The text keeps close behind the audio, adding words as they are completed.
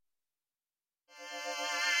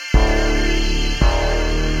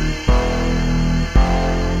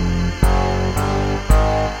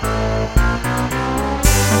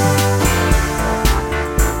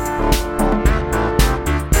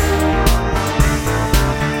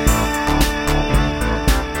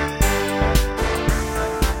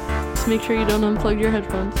make sure you don't unplug your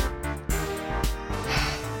headphones.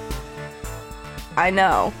 I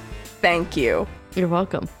know. Thank you. You're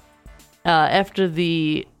welcome. After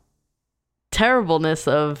the terribleness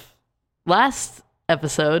of last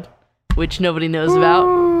episode, which nobody knows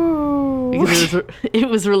about because it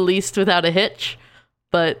was released without a hitch,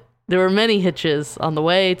 but there were many hitches on the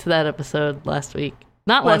way to that episode last week.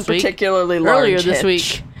 Not One last week. particularly large Earlier this hitch.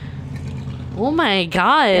 week. Oh my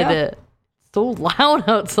god. Yeah. So loud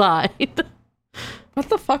outside. What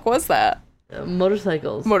the fuck was that?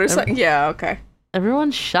 Motorcycles. Yeah, okay.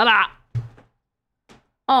 Everyone shut up.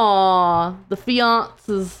 Aw, the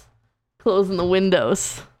fiance is closing the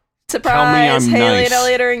windows. Surprise! I'm Haley nice. and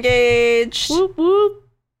Elliot are engaged. Whoop whoop.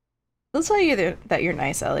 Let's tell you that you're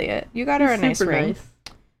nice, Elliot. You got her a nice Super ring. nice.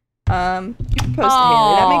 You proposed to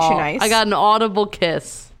Haley. That makes you nice. I got an audible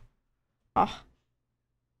kiss. Oh,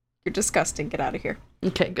 you're disgusting. Get out of here.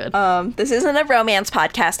 Okay, good. This isn't a romance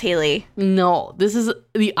podcast, Haley. No, this is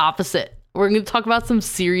the opposite. We're going to talk about some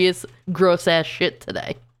serious, gross-ass shit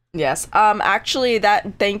today. Yes. Actually,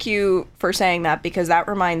 thank you for saying that, because that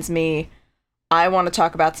reminds me, I want to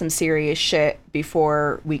talk about some serious shit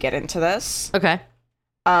before we get into this. Okay.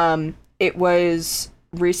 It was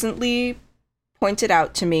recently pointed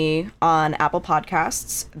out to me on Apple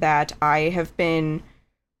Podcasts that I have been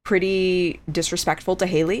pretty disrespectful to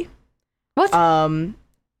Haley. What?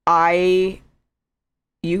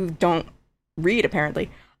 You don't read, apparently.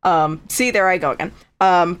 See, there I go again.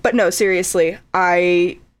 But no, seriously,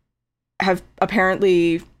 I have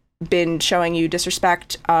apparently been showing you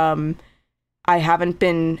disrespect. I haven't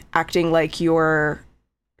been acting like your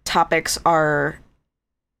topics are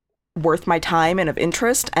worth my time and of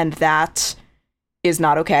interest, and that is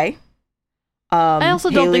not okay. I also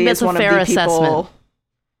don't Haley think that's is a one of fair the people- assessment.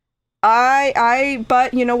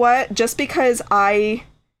 But you know what? Just because I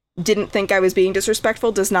didn't think I was being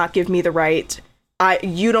disrespectful does not give me the right.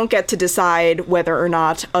 You don't get to decide whether or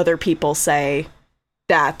not other people say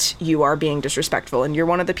that you are being disrespectful, and you're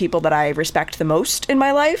one of the people that I respect the most in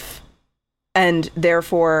my life, and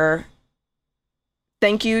therefore,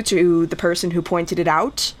 thank you to the person who pointed it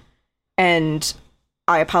out, and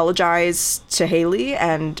I apologize to Haley,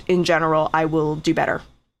 and in general, I will do better,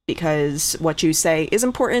 because what you say is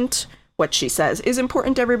important, what she says is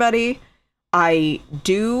important to everybody. I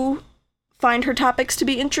do find her topics to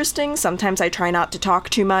be interesting. Sometimes I try not to talk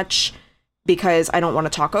too much because I don't want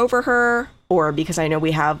to talk over her, or because I know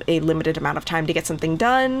we have a limited amount of time to get something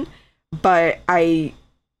done, but I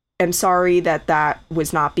am sorry that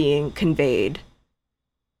was not being conveyed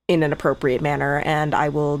in an appropriate manner, and I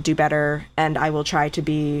will do better, and I will try to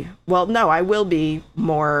be, I will be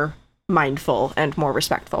more mindful and more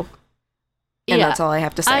respectful. And that's all I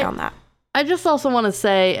have to say on that. I just also want to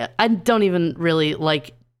say, I don't even really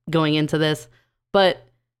like going into this, but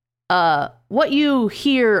what you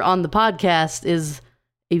hear on the podcast is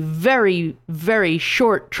a very, very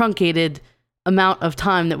short, truncated amount of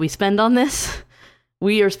time that we spend on this.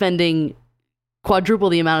 We are spending quadruple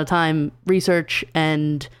the amount of time research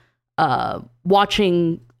and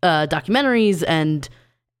watching documentaries and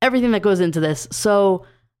everything that goes into this. So,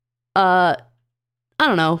 I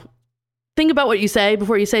don't know. Think about what you say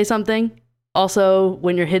before you say something. Also,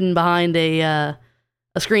 when you're hidden behind a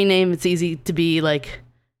screen name, it's easy to be like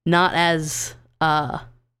not as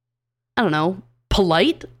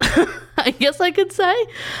polite. I guess I could say.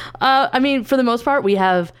 I mean, for the most part, we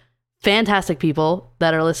have fantastic people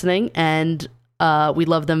that are listening, and we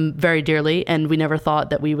love them very dearly, and we never thought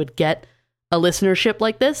that we would get a listenership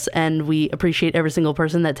like this, and we appreciate every single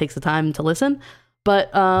person that takes the time to listen. But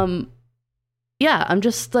yeah, I'm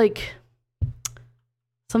just like,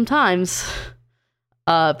 sometimes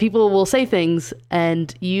people will say things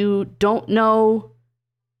and you don't know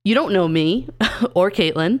me or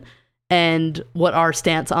Caitlin and what our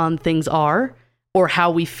stance on things are, or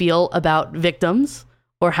how we feel about victims,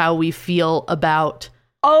 or how we feel about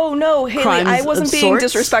Oh no, Haley, crimes I wasn't of being sorts.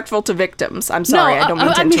 disrespectful to victims. I'm sorry, I don't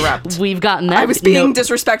mean to interrupt. We've gotten that. I was being note.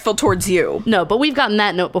 disrespectful towards you. No, but we've gotten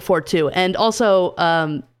that note before too. And also,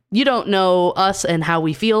 you don't know us and how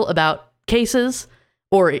we feel about cases,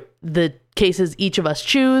 or the cases each of us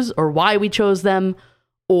choose, or why we chose them,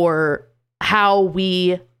 or how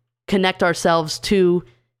we connect ourselves to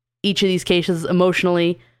each of these cases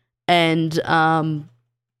emotionally. And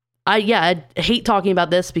I hate talking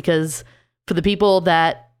about this, because for the people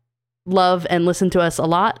that love and listen to us a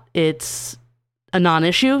lot, it's a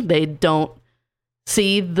non-issue. They don't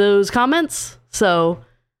see those comments. So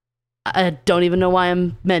I don't even know why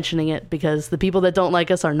I'm mentioning it, because the people that don't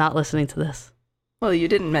like us are not listening to this. Well, you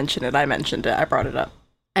didn't mention it. I mentioned it. I brought it up.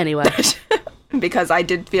 Anyway. because I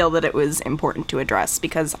did feel that it was important to address,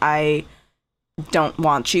 because I don't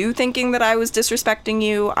want you thinking that I was disrespecting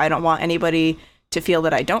you. I don't want anybody to feel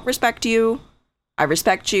that I don't respect you. I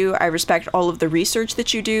respect you. I respect all of the research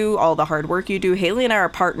that you do, all the hard work you do. Haley and I are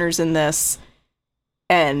partners in this.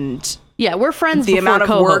 And yeah, we're friends. The amount of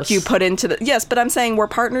co-hosts. work you put into yes, but I'm saying we're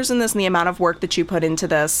partners in this, and the amount of work that you put into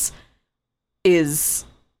this is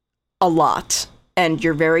a lot. And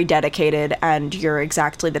you're very dedicated, and you're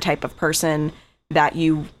exactly the type of person that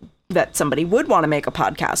somebody would want to make a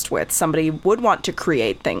podcast with, somebody would want to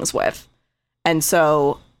create things with. And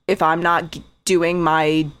so if I'm not doing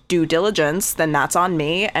my due diligence, then that's on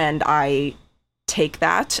me, and I take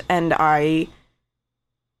that, and I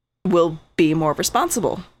will be more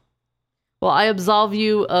responsible. Well, I absolve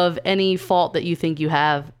you of any fault that you think you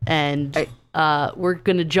have, and we're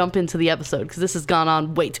going to jump into the episode because this has gone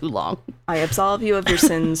on way too long. I absolve you of your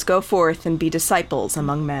sins. Go forth and be disciples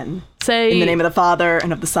among men. Say, in the name of the Father,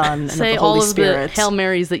 and of the Son, and of the Holy all of Spirit. the Hail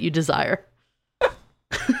Marys that you desire.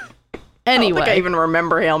 Anyway. I don't think I even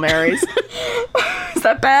remember Hail Marys. Is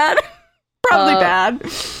that bad? Probably bad.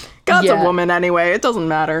 God's a woman anyway. It doesn't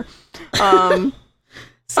matter. All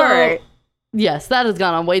right. Yes, that has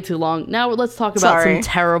gone on way too long. Now let's talk about some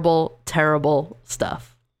terrible, terrible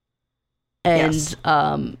stuff. And yes.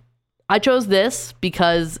 I chose this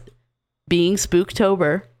because being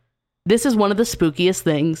Spooktober, this is one of the spookiest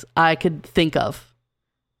things I could think of.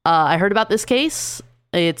 I heard about this case.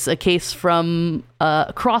 It's a case from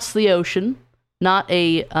across the ocean, not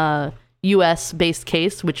a U.S.-based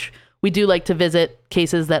case, which we do like to visit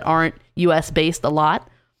cases that aren't U.S.-based a lot.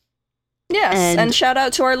 Yes, and shout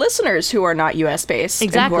out to our listeners who are not U.S.-based.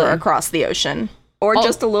 Exactly. And who are across the ocean. Or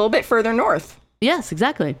just a little bit further north. Yes,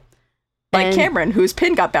 exactly. Like Cameron, whose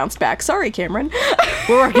pin got bounced back. Sorry, Cameron.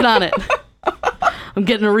 We're working on it. I'm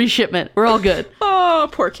getting a reshipment. We're all good. Oh,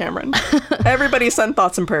 poor Cameron. Everybody send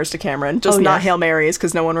thoughts and prayers to Cameron. Just not Hail Marys,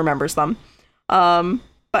 because no one remembers them. But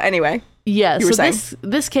anyway. Yeah, so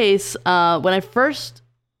this case, when I first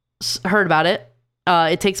heard about it,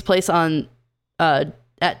 it takes place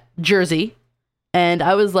at Jersey. And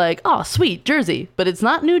I was like, oh, sweet, Jersey. But it's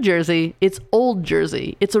not New Jersey. It's old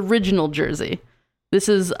Jersey. It's original Jersey. This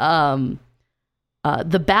is the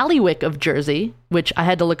Bailiwick of Jersey, which I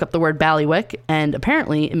had to look up the word Bailiwick, and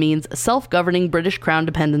apparently it means self-governing British Crown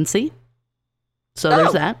dependency. So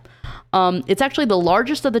there's that. It's actually the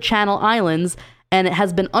largest of the Channel Islands, and it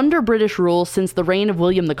has been under British rule since the reign of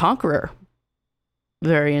William the Conqueror.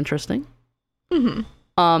 Very interesting. Mm-hmm.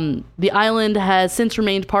 The island has since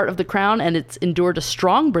remained part of the crown, and it's endured a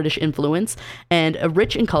strong British influence and a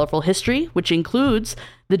rich and colorful history, which includes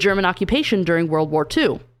the German occupation during World War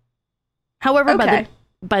II. However,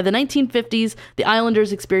 by the 1950s, the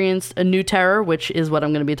islanders experienced a new terror, which is what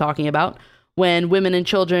I'm going to be talking about, when women and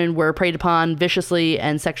children were preyed upon viciously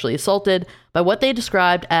and sexually assaulted by what they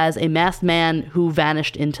described as a masked man who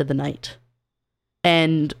vanished into the night.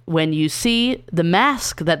 And when you see the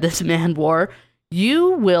mask that this man wore,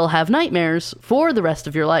 you will have nightmares for the rest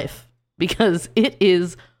of your life because it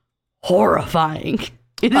is horrifying.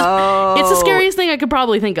 It's the scariest thing I could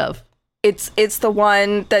probably think of. It's the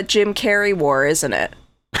one that Jim Carrey wore, isn't it?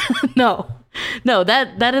 No,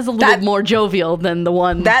 that is a little more jovial than the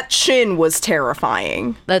one. That chin was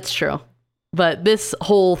terrifying. That's true. But this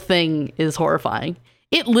whole thing is horrifying.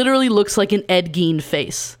 It literally looks like an Ed Gein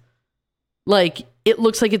face. Like, it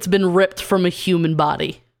looks like it's been ripped from a human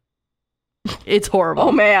body. It's horrible.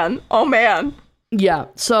 Oh, man. Yeah.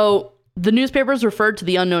 So the newspapers referred to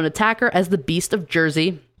the unknown attacker as the Beast of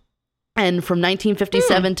Jersey. And from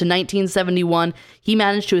 1957 to 1971, he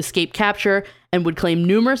managed to escape capture and would claim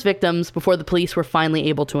numerous victims before the police were finally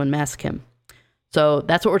able to unmask him. So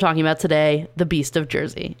that's what we're talking about today, the Beast of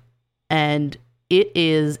Jersey. And it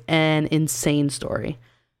is an insane story.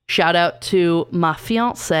 Shout out to my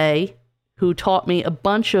fiancé, who taught me a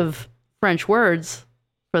bunch of French words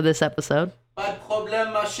for this episode. Pas de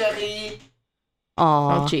problème, ma chérie.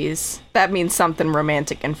 Aww. Oh, jeez. That means something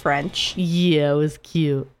romantic in French. Yeah, it was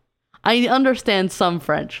cute. I understand some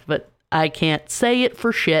French, but I can't say it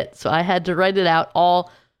for shit, so I had to write it out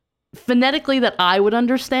all phonetically that I would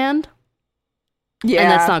understand. Yeah. And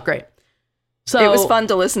that's not great. So it was fun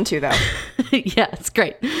to listen to, though. Yeah, it's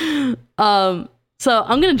great. So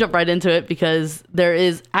I'm going to jump right into it because there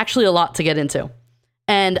is actually a lot to get into.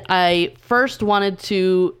 And I first wanted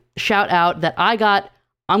to shout out that I'm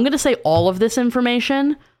going to say all of this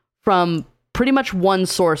information from pretty much one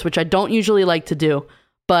source, which I don't usually like to do,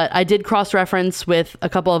 but I did cross-reference with a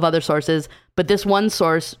couple of other sources. But this one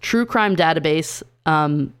source, True Crime Database,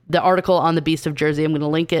 the article on the Beast of Jersey, I'm going to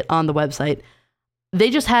link it on the website. They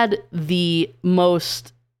just had the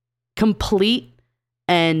most complete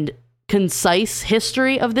and concise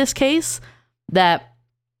history of this case that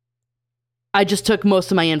I just took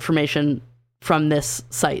most of my information from this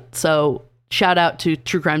site. So shout out to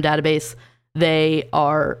True Crime Database. They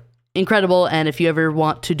are incredible. And if you ever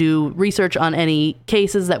want to do research on any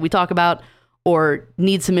cases that we talk about or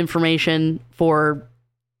need some information for,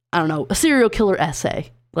 I don't know, a serial killer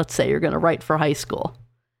essay, let's say you're going to write for high school,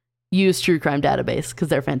 use True Crime Database because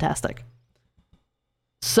they're fantastic.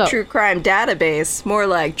 So True Crime Database, more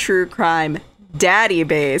like True Crime Daddy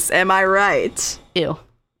Base. Am I right? Ew.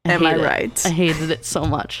 Am I hate it. right? I hated it so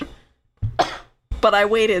much. But I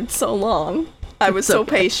waited so long. I was so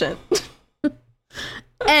okay. patient.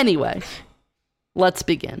 Anyway, let's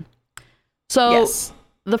begin. So Yes.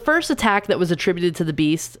 the first attack that was attributed to the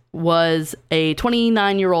Beast was a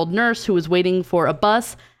 29-year-old nurse who was waiting for a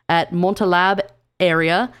bus at Montalab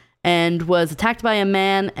area and was attacked by a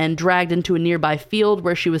man and dragged into a nearby field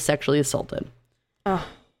where she was sexually assaulted. Ugh.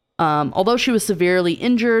 Although she was severely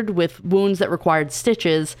injured with wounds that required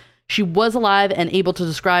stitches, she was alive and able to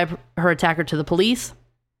describe her attacker to the police.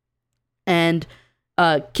 And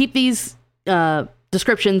keep these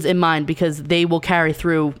descriptions in mind because they will carry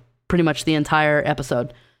through pretty much the entire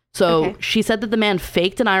episode. So Okay. she said that the man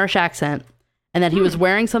faked an Irish accent and that he was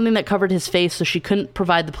wearing something that covered his face, so she couldn't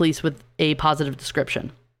provide the police with a positive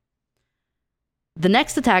description. The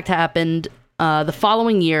next attack happened the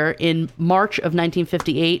following year in March of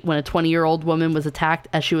 1958 when a 20-year-old woman was attacked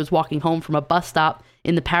as she was walking home from a bus stop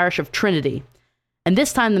in the parish of Trinity. And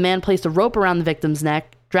this time the man placed a rope around the victim's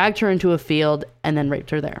neck, dragged her into a field, and then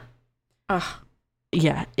raped her there. Ugh.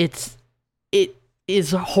 Yeah, it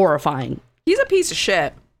is horrifying. He's a piece of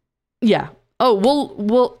shit. Yeah. Oh,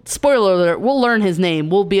 we'll spoiler alert, we'll learn his name.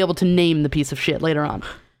 We'll be able to name the piece of shit later on.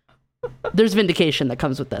 There's vindication that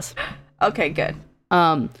comes with this. Okay, good.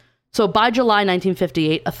 So by July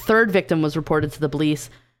 1958, a third victim was reported to the police.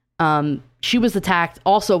 She was attacked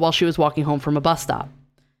also while she was walking home from a bus stop.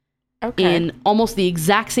 Okay. In almost the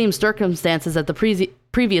exact same circumstances as the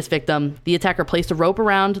previous victim, the attacker placed a rope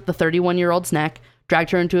around the 31-year-old's neck,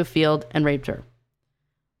 dragged her into a field, and raped her.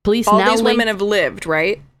 Police All now these women have lived,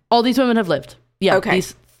 right? All these women have lived. Yeah. Okay.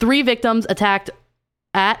 These 3 victims attacked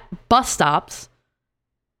at bus stops,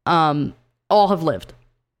 all have lived.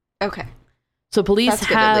 Okay. So police That's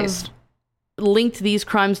good, at have least. linked these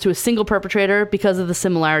crimes to a single perpetrator because of the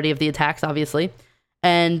similarity of the attacks, obviously.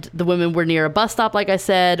 And the women were near a bus stop, like I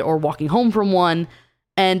said, or walking home from one,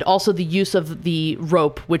 and also the use of the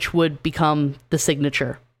rope, which would become the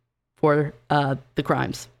signature for the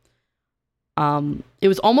crimes. It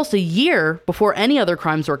was almost a year before any other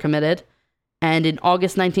crimes were committed, and in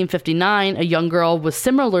August 1959, a young girl was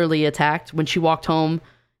similarly attacked when she walked home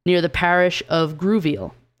near the parish of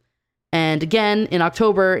Grouville. And again, in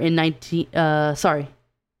October of that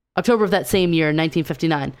same year,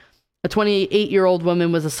 1959, a 28-year-old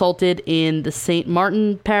woman was assaulted in the St.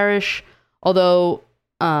 Martin parish, although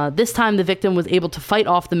this time the victim was able to fight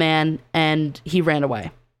off the man and he ran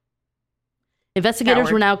away. Investigators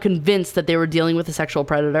Coward. were now convinced that they were dealing with a sexual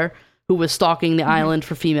predator who was stalking the island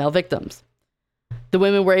for female victims. The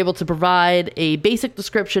women were able to provide a basic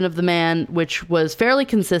description of the man, which was fairly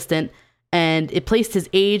consistent, and it placed his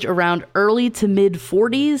age around early to mid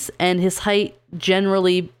 40s and his height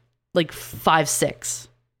generally like 5'6".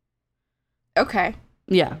 Okay.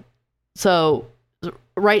 Yeah. So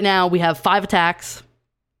right now we have 5 attacks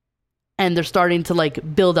and they're starting to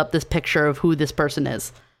like build up this picture of who this person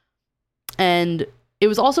is. And it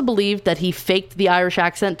was also believed that he faked the Irish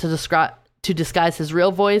accent to disguise his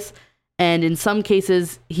real voice, and in some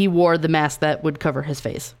cases he wore the mask that would cover his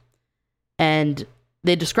face. And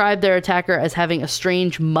they described their attacker as having a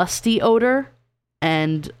strange musty odor,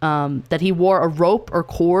 and that he wore a rope or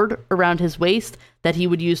cord around his waist that he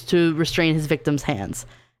would use to restrain his victim's hands.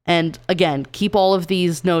 And again, keep all of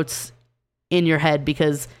these notes in your head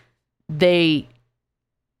because they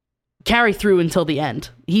carry through until the end.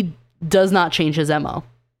 He does not change his MO.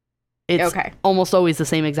 It's Okay. almost always the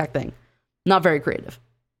same exact thing. Not very creative.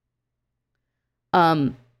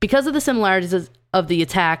 Because of the similarities of the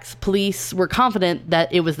attacks, police were confident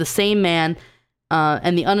that it was the same man,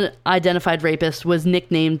 and the unidentified rapist was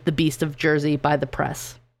nicknamed the Beast of Jersey by the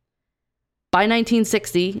press. By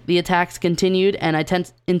 1960, the attacks continued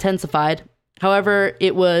and intensified. However,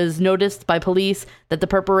 it was noticed by police that the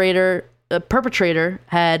perpetrator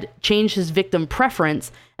had changed his victim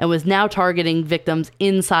preference and was now targeting victims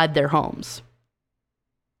inside their homes.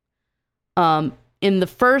 In the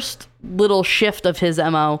first little shift of his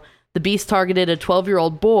MO, the Beast targeted a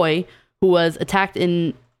 12-year-old boy who was attacked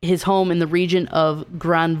in his home in the region of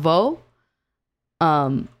Grand Vaud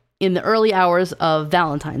in the early hours of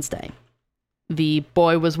Valentine's Day. The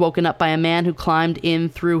boy was woken up by a man who climbed in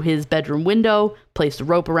through his bedroom window, placed a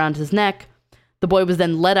rope around his neck. The boy was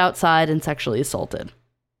then led outside and sexually assaulted.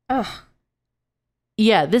 Ugh.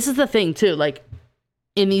 Yeah, this is the thing, too. Like,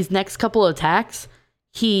 in these next couple of attacks,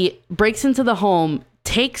 he breaks into the home,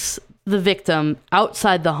 takes the victim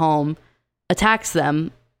outside the home, attacks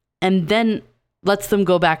them, and then lets them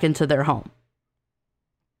go back into their home.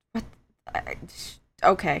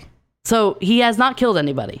 Okay. So he has not killed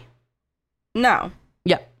anybody. No.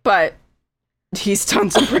 Yeah. But he's done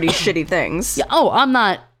some pretty shitty things. Yeah. Oh, I'm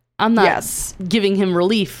not Yes. giving him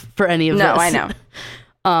relief for any of this. No, I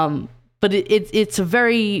know. But it's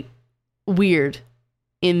very weird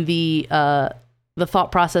in the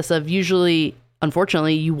thought process of usually,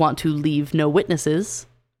 unfortunately, you want to leave no witnesses.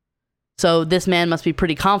 So this man must be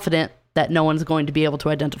pretty confident that no one's going to be able to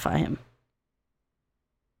identify him.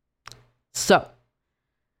 So,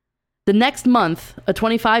 the next month, a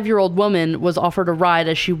 25-year-old woman was offered a ride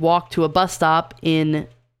as she walked to a bus stop in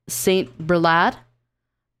Saint Brelade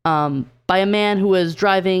by a man who was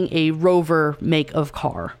driving a Rover make of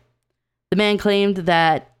car. The man claimed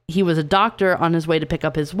that he was a doctor on his way to pick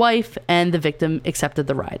up his wife, and the victim accepted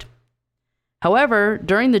the ride. However,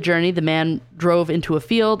 during the journey, the man drove into a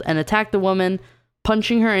field and attacked the woman,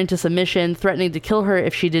 punching her into submission, threatening to kill her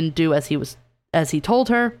if she didn't do as he told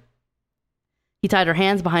her. He tied her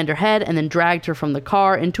hands behind her head and then dragged her from the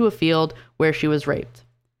car into a field where she was raped.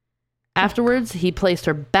 Afterwards, he placed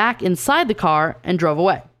her back inside the car and drove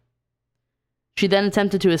away. She then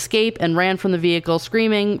attempted to escape and ran from the vehicle,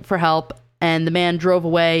 screaming for help, and the man drove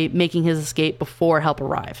away, making his escape before help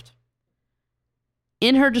arrived.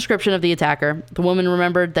 In her description of the attacker, the woman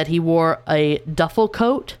remembered that he wore a duffel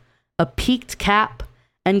coat, a peaked cap,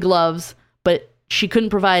 and gloves, but she couldn't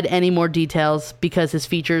provide any more details because his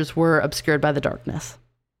features were obscured by the darkness.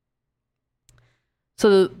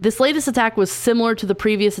 So this latest attack was similar to the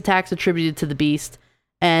previous attacks attributed to the beast,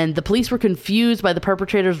 and the police were confused by the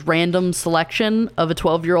perpetrator's random selection of a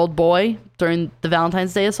 12-year-old boy during the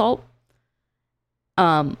Valentine's Day assault.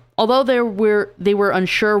 Although they were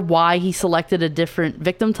unsure why he selected a different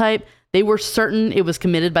victim type, they were certain it was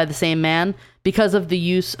committed by the same man because of the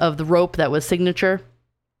use of the rope that was signature.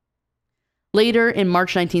 Later, in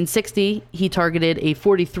March 1960, he targeted a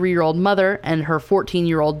 43-year-old mother and her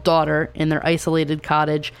 14-year-old daughter in their isolated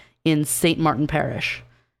cottage in St. Martin Parish.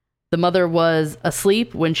 The mother was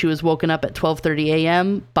asleep when she was woken up at 12:30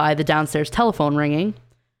 a.m. by the downstairs telephone ringing.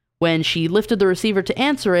 When she lifted the receiver to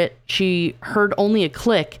answer it, she heard only a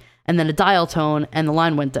click and then a dial tone, and the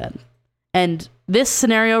line went dead. And this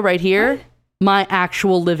scenario right here, my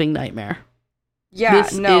actual living nightmare. Yeah,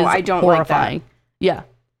 This no, is I don't horrifying. like that. Yeah.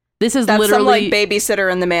 This is That's some literally... like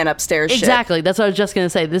babysitter and the man upstairs shit. Exactly. That's what I was just going to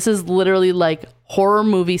say. This is literally like horror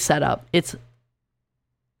movie setup.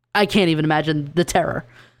 I can't even imagine the terror.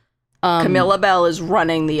 Camilla Bell is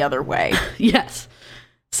running the other way. Yes.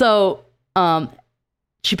 So,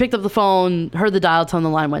 she picked up the phone, heard the dial tone, the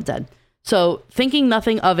line went dead. So, thinking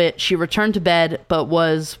nothing of it, she returned to bed, but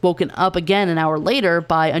was woken up again an hour later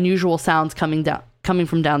by unusual sounds coming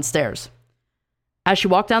from downstairs. As she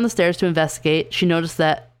walked down the stairs to investigate, she noticed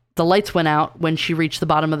that the lights went out when she reached the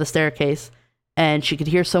bottom of the staircase, and she could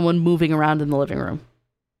hear someone moving around in the living room.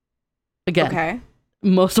 Again, Okay.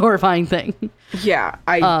 most horrifying thing. Yeah,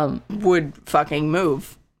 I would fucking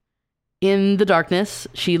move. In the darkness,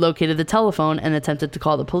 she located the telephone and attempted to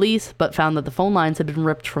call the police, but found that the phone lines had been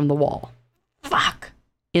ripped from the wall. Fuck.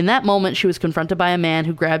 In that moment, she was confronted by a man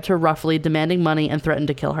who grabbed her roughly, demanding money and threatened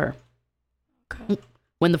to kill her. Okay.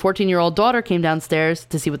 When the 14-year-old daughter came downstairs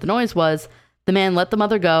to see what the noise was, the man let the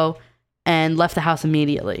mother go and left the house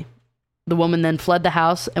immediately. The woman then fled the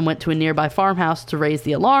house and went to a nearby farmhouse to raise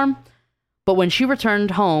the alarm, but when she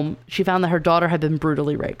returned home, she found that her daughter had been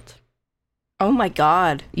brutally raped. Oh my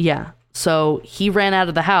god. Yeah. So he ran out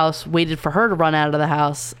of the house, waited for her to run out of the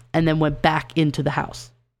house, and then went back into the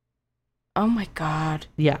house. Oh my god.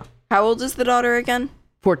 Yeah. How old is the daughter again?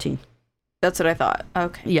 14. That's what I thought.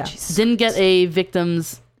 Okay. Yeah. Jesus Didn't get Christ. a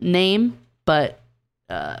victim's name, but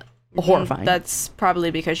horrifying. That's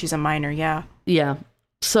probably because she's a minor, yeah. Yeah.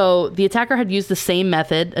 So the attacker had used the same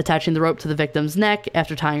method, attaching the rope to the victim's neck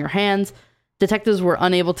after tying her hands. Detectives were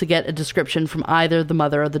unable to get a description from either the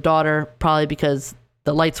mother or the daughter, probably because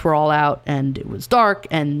the lights were all out and it was dark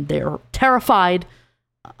and they're terrified.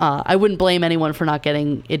 I wouldn't blame anyone for not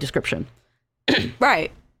getting a description.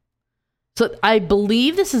 Right. So I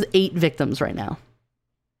believe this is 8 victims right now,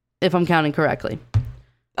 if I'm counting correctly.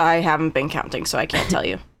 I haven't been counting, so I can't tell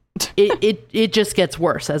you. It just gets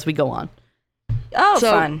worse as we go on. Oh,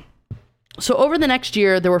 So- fun. So over the next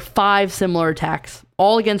year, there were 5 similar attacks,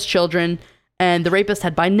 all against children, And the rapist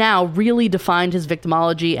had by now really defined his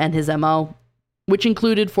victimology and his MO, which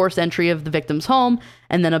included forced entry of the victim's home,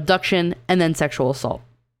 and then abduction, and then sexual assault.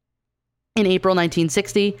 In April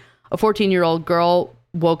 1960, a 14-year-old girl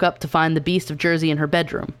woke up to find the Beast of Jersey in her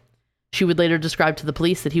bedroom. She would later describe to the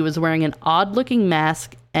police that he was wearing an odd-looking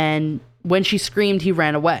mask, and when she screamed, he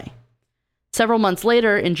ran away. Several months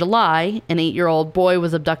later, in July, an 8-year-old boy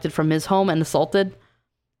was abducted from his home and assaulted.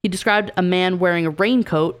 He described a man wearing a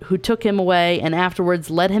raincoat who took him away and afterwards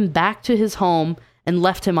led him back to his home and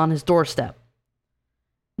left him on his doorstep.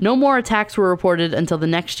 No more attacks were reported until the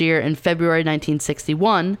next year in February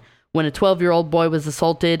 1961, when a 12-year-old boy was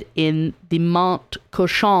assaulted in the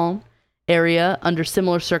Montcauchon area under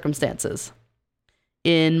similar circumstances.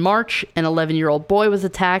 In March, an 11-year-old boy was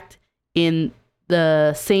attacked in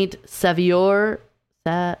the Saint Savior.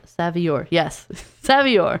 Yes,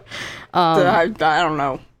 Savior. I don't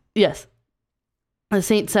know. Yes. The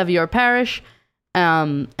St. Savior parish.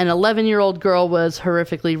 An 11-year-old girl was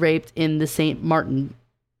horrifically raped in the St. Martin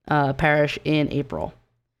parish in April.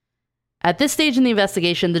 At this stage in the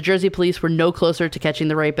investigation, the Jersey police were no closer to catching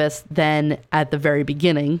the rapist than at the very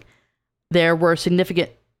beginning. There was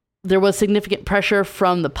significant pressure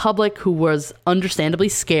from the public, who was understandably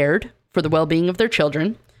scared for the well-being of their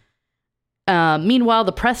children. Meanwhile,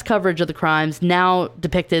 the press coverage of the crimes now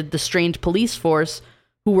depicted the strained police force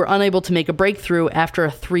who were unable to make a breakthrough after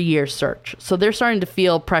a 3-year search. So they're starting to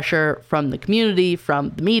feel pressure from the community,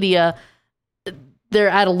 from the media. They're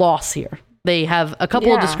at a loss here. They have a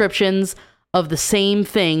couple of descriptions of the same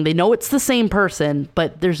thing. They know it's the same person,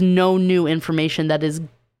 but there's no new information that is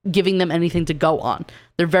giving them anything to go on.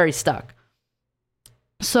 They're very stuck.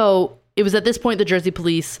 So it was at this point the Jersey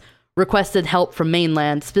police requested help from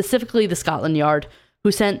mainland, specifically the Scotland Yard,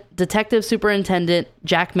 who sent Detective Superintendent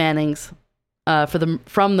Jack Mannings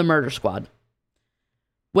from the murder squad.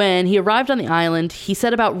 When he arrived on the island, he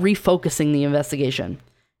set about refocusing the investigation,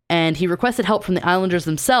 and he requested help from the islanders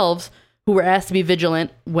themselves, who were asked to be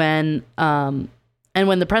vigilant when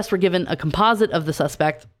the press were given a composite of the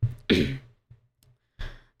suspect.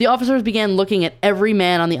 The officers began looking at every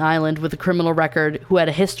man on the island with a criminal record who had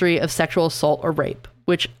a history of sexual assault or rape,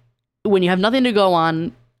 which, when you have nothing to go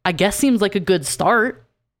on, I guess seems like a good start.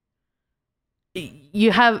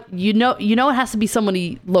 You know it has to be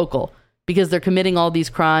somebody local, because they're committing all these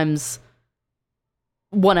crimes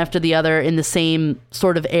one after the other in the same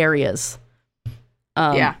sort of areas.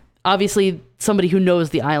 Obviously somebody who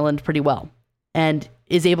knows the island pretty well and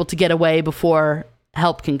is able to get away before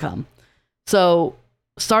help can come. So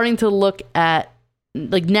starting to look at,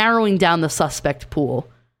 like, narrowing down the suspect pool,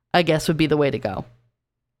 I guess, would be the way to go.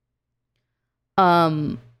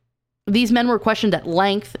 These men were questioned at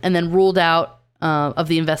length and then ruled out of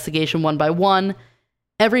the investigation one by one.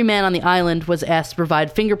 Every man on the island was asked to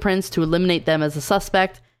provide fingerprints to eliminate them as a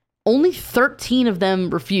suspect. Only 13 of them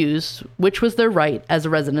refused, which was their right as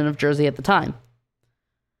a resident of Jersey at the time.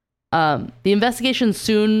 The investigation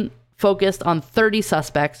soon focused on 30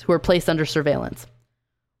 suspects who were placed under surveillance.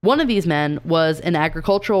 One of these men was an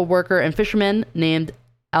agricultural worker and fisherman named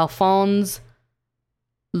Alphonse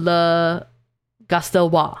Le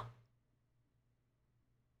Gastelbois.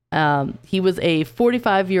 He was a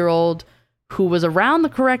 45-year-old who was around the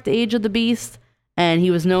correct age of the beast, and he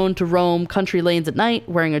was known to roam country lanes at night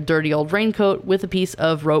wearing a dirty old raincoat with a piece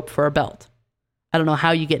of rope for a belt. I don't know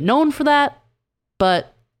how you get known for that,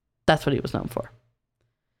 but that's what he was known for.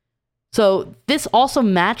 So this also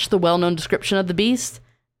matched the well-known description of the beast,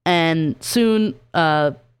 and soon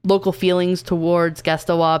local feelings towards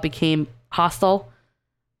Gastelbois became hostile.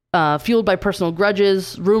 Fueled by personal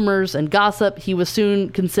grudges, rumors, and gossip, he was soon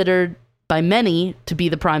considered by many to be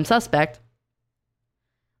the prime suspect.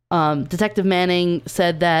 Detective Manning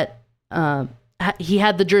said that he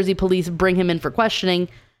had the Jersey police bring him in for questioning,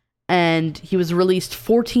 and he was released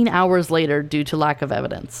 14 hours later due to lack of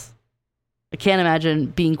evidence. I can't imagine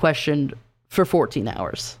being questioned for 14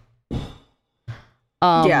 hours.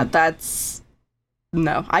 No,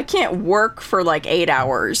 I can't work for like 8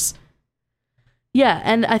 hours. Yeah,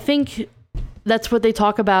 and I think that's what they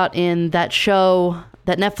talk about in that show,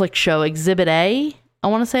 that Netflix show, Exhibit A, I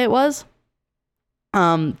want to say it was.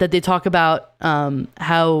 That they talk about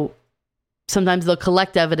how sometimes they'll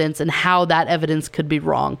collect evidence and how that evidence could be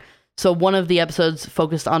wrong. So one of the episodes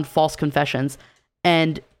focused on false confessions.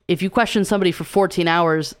 And if you question somebody for 14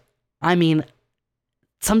 hours, I mean,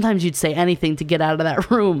 sometimes you'd say anything to get out of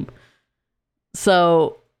that room.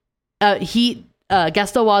 So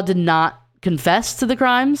Gastelbois did not confess to the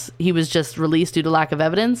crimes. He was just released due to lack of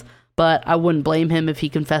evidence, but I wouldn't blame him if he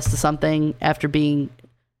confessed to something after being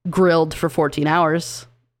grilled for 14 hours.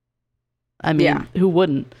 I mean, Who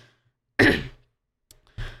wouldn't?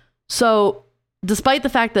 So, despite the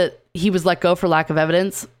fact that he was let go for lack of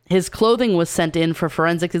evidence, his clothing was sent in for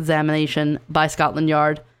forensic examination by Scotland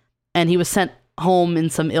Yard, and he was sent home in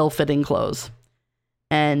some ill-fitting clothes.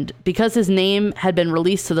 And because his name had been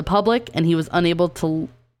released to the public and he was unable to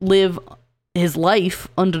live his life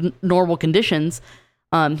under normal conditions,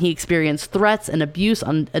 he experienced threats and abuse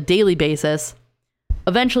on a daily basis.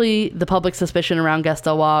 Eventually, the public suspicion around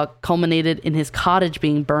Gastelwa culminated in his cottage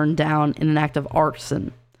being burned down in an act of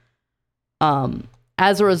arson.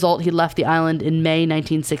 As a result, he left the island in May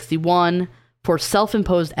 1961 for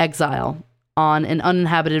self-imposed exile on an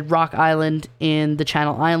uninhabited rock island in the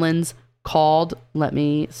Channel Islands called, let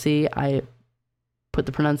me see, I put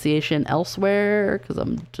the pronunciation elsewhere because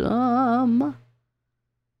I'm dumb.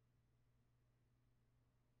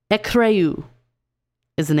 Ecreu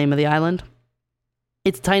is the name of the island.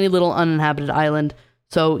 It's a tiny little uninhabited island,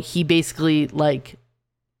 so he basically, like,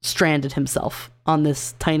 stranded himself on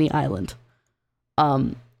this tiny island.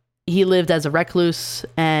 He lived as a recluse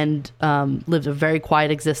and lived a very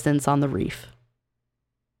quiet existence on the reef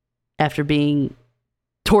after being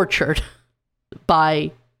tortured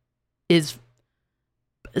by his,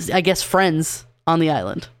 I guess, friends on the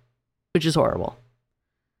island, which is horrible.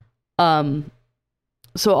 So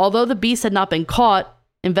although the beast had not been caught,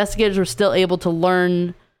 investigators were still able to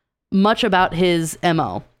learn much about his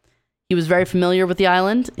MO. He was very familiar with the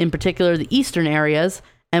island, in particular the eastern areas,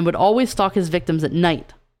 and would always stalk his victims at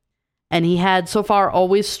night. And he had so far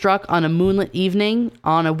always struck on a moonlit evening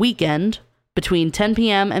on a weekend between 10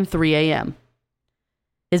 p.m. and 3 a.m.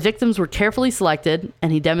 His victims were carefully selected,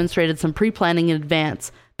 and he demonstrated some pre-planning in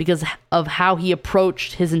advance because of how he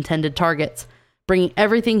approached his intended targets, bringing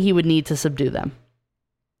everything he would need to subdue them.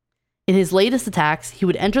 In his latest attacks, he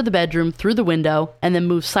would enter the bedroom through the window and then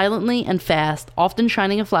move silently and fast, often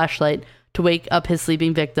shining a flashlight to wake up his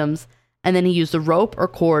sleeping victims, and then he used a rope or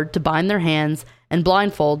cord to bind their hands and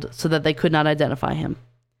blindfold so that they could not identify him.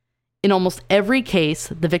 In almost every case,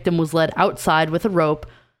 the victim was led outside with a rope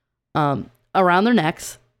around their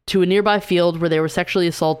necks to a nearby field where they were sexually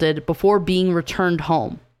assaulted before being returned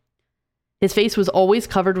home. His face was always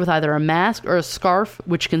covered with either a mask or a scarf,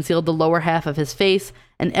 which concealed the lower half of his face,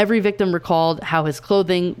 and every victim recalled how his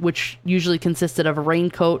clothing, which usually consisted of a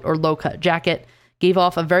raincoat or low-cut jacket, gave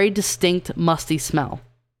off a very distinct, musty smell.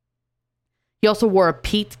 He also wore a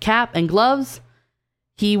peaked cap and gloves.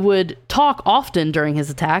 He would talk often during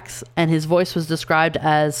his attacks, and his voice was described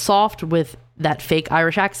as soft with that fake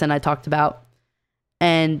Irish accent I talked about.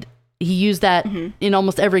 And he used that in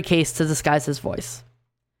almost every case to disguise his voice.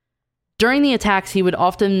 During the attacks, he would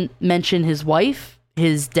often mention his wife,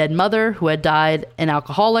 his dead mother, who had died an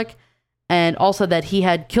alcoholic, and also that he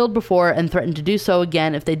had killed before and threatened to do so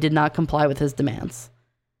again if they did not comply with his demands.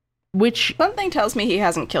 Which... Something tells me he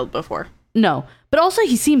hasn't killed before. No, but also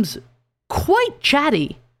he seems quite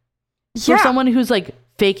chatty for someone who's like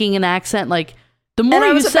faking an accent. Like the more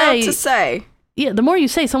you say, the more you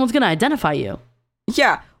say, someone's gonna identify you.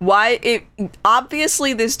 Yeah,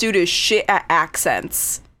 obviously this dude is shit at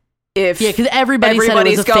accents. Because everybody said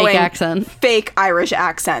it was a fake accent, fake Irish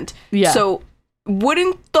accent. Yeah. So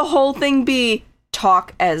wouldn't the whole thing be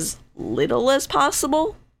talk as little as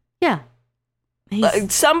possible? Yeah.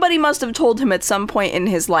 Somebody must have told him at some point in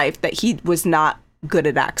his life that he was not good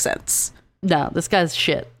at accents. No, this guy's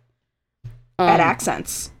shit. At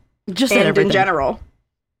accents. Just and at everything. In general.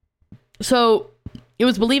 So, it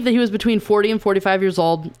was believed that he was between 40 and 45 years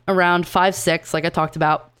old, around 5'6", like I talked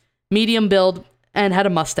about, medium build, and had a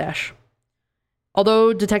mustache.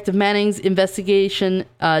 Although Detective Manning's investigation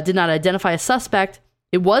did not identify a suspect,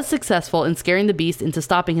 it was successful in scaring the beast into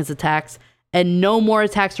stopping his attacks, and no more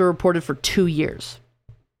attacks were reported for 2 years.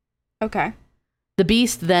 Okay. The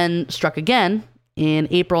beast then struck again in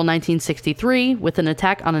April 1963 with an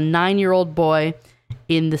attack on a 9-year-old boy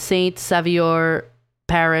in the Saint Sauveur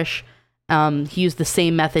parish. He used the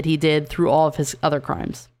same method he did through all of his other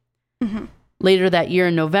crimes. Mm-hmm. Later that year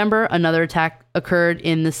in November, another attack occurred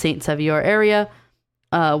in the Saint Sauveur area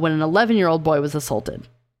when an 11-year-old boy was assaulted.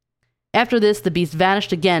 After this, the beast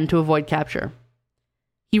vanished again to avoid capture.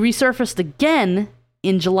 He resurfaced again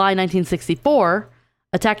in July 1964,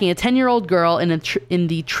 attacking a 10-year-old girl in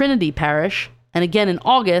the Trinity parish, and again in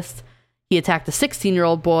August, he attacked a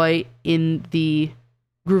 16-year-old boy in the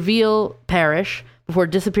Greville parish before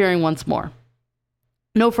disappearing once more.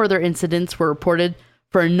 No further incidents were reported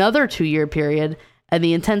for another 2-year period, and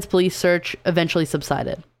the intense police search eventually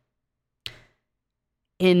subsided.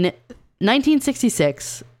 In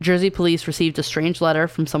 1966, Jersey police received a strange letter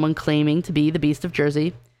from someone claiming to be the Beast of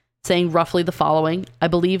Jersey, saying roughly the following. I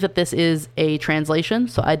believe that this is a translation,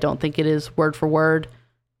 so I don't think it is word for word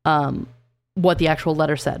what the actual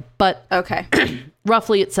letter said. But Okay.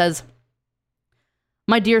 roughly it says,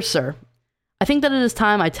 "My dear sir, I think that it is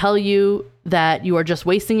time I tell you that you are just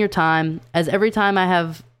wasting your time, as every time I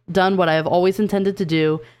have done what I have always intended to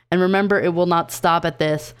do, and remember it will not stop at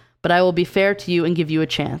this, but I will be fair to you and give you a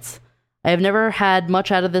chance. I have never had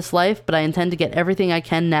much out of this life, but I intend to get everything I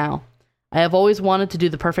can now. I have always wanted to do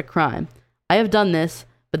the perfect crime. I have done this,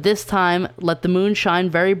 but this time let the moon shine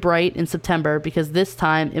very bright in September, because this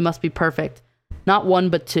time it must be perfect, not one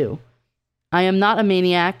but two. I am not a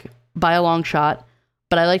maniac by a long shot,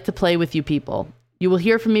 but I like to play with you people. You will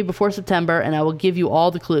hear from me before September, and I will give you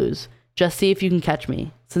all the clues. Just see if you can catch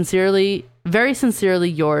me. Sincerely, very sincerely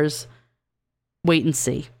yours, Wait and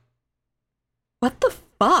See." What the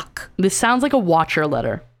fuck? This sounds like a Watcher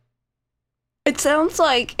letter. It sounds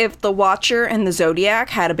like if the Watcher and the Zodiac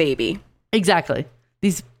had a baby. Exactly.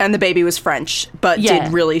 And the baby was French, but Yeah.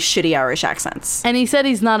 did really shitty Irish accents. And he said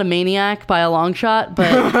he's not a maniac by a long shot,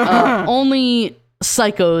 but only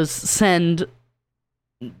psychos send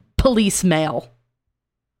police mail,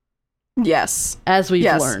 Yes. as we've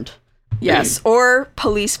Yes. learned. Yes. Or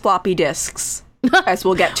police floppy disks, as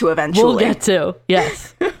we'll get to eventually. We'll get to.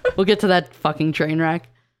 Yes. We'll get to that fucking train wreck.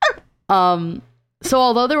 So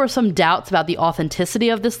although there were some doubts about the authenticity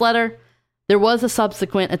of this letter, there was a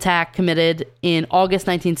subsequent attack committed in August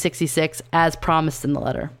 1966 as promised in the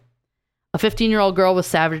letter. A 15-year-old girl was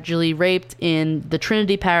savagely raped in the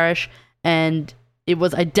Trinity Parish, and it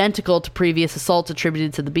was identical to previous assaults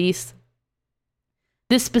attributed to the beast.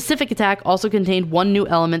 This specific attack also contained one new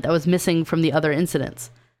element that was missing from the other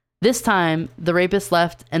incidents. This time, the rapist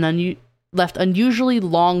left unusually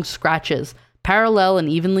long scratches, parallel and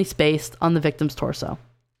evenly spaced, on the victim's torso.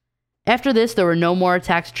 After this, there were no more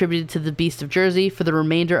attacks attributed to the Beast of Jersey for the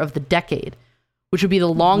remainder of the decade, which would be the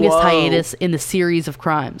longest Whoa. hiatus in the series of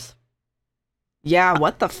crimes. Yeah,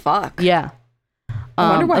 what the fuck? Yeah. I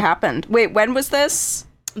wonder what happened. Wait, when was this?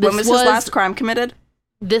 When was his last crime committed?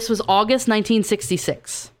 This was August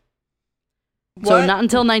 1966. So What not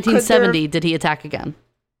until could 1970 did he attack again.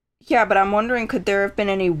 Yeah, but I'm wondering, could there have been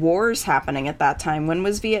any wars happening at that time? When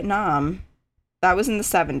was Vietnam? That was in the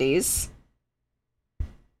 70s.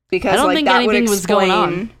 Because I don't think that would anything was going on.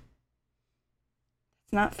 explain-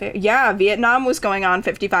 It's not fair. Yeah, Vietnam was going on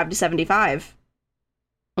 55 to 75.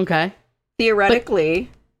 Okay. Theoretically,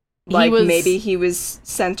 But he was- maybe he was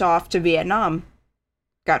sent off to Vietnam.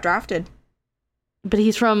 Got drafted. But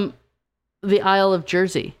he's from the Isle of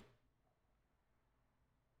Jersey.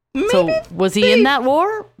 Maybe So was he in that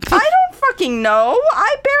war? I don't fucking know.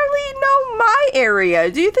 I barely know my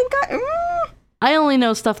area. Do you think I only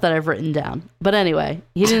know stuff that I've written down. But anyway,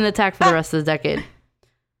 he didn't attack for the rest of the decade.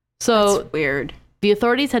 So That's weird. the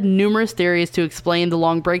authorities had numerous theories to explain the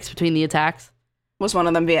long breaks between the attacks. Was one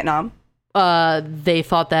of them Vietnam? They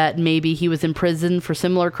thought that maybe he was in prison for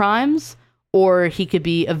similar crimes, or he could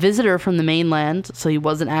be a visitor from the mainland, so he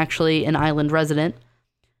wasn't actually an island resident.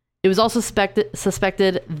 It was also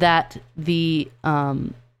suspected that the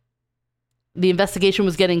investigation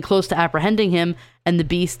was getting close to apprehending him, and the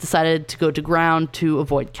beast decided to go to ground to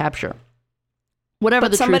avoid capture. Whatever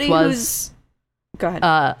But the somebody truth was, who's... Go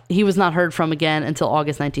ahead. he was not heard from again until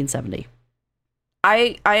August 1970.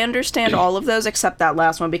 I understand all of those except that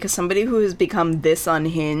last one, because somebody who has become this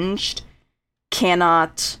unhinged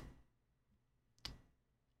cannot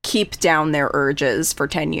keep down their urges for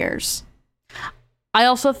 10 years. I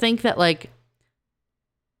also think that, like,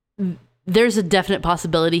 there's a definite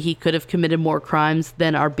possibility he could have committed more crimes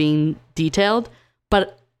than are being detailed,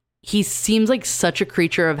 but he seems like such a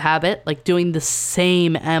creature of habit, like doing the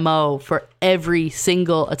same MO for every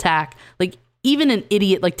single attack. Like, even an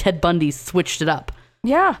idiot like Ted Bundy switched it up.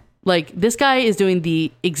 Yeah. Like, this guy is doing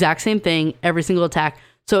the exact same thing every single attack.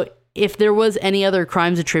 So if there was any other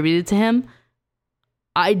crimes attributed to him,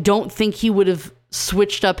 I don't think he would have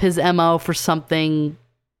switched up his MO for something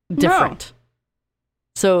different.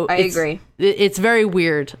 So I agree. It's very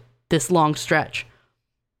weird, this long stretch.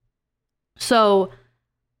 So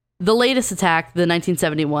the latest attack, the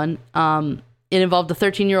 1971, it involved a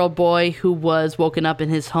 13-year-old boy who was woken up in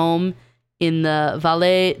his home in the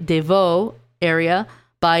Vallée des Vaux area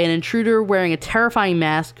by an intruder wearing a terrifying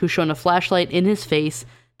mask who shone a flashlight in his face,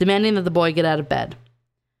 demanding that the boy get out of bed.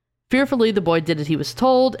 Fearfully, the boy did as he was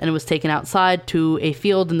told and was taken outside to a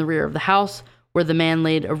field in the rear of the house, where the man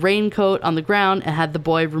laid a raincoat on the ground and had the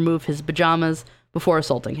boy remove his pajamas before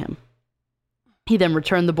assaulting him. He then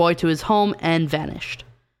returned the boy to his home and vanished.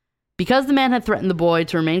 Because the man had threatened the boy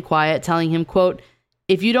to remain quiet, telling him, quote,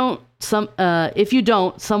 if you don't,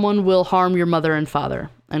 someone will harm your mother and father,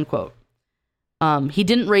 end quote. He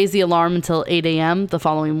didn't raise the alarm until 8 a.m. the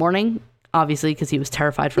following morning, obviously because he was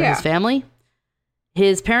terrified for his family.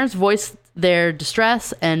 His parents voiced their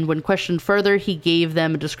distress, and when questioned further, he gave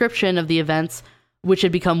them a description of the events, which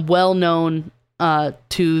had become well known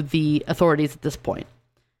to the authorities at this point.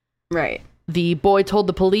 Right. The boy told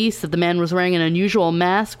the police that the man was wearing an unusual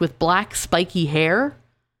mask with black, spiky hair.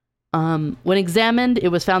 When examined, it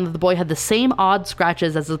was found that the boy had the same odd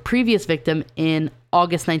scratches as the previous victim in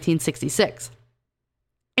August 1966.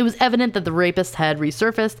 It was evident that the rapist had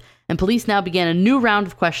resurfaced, and police now began a new round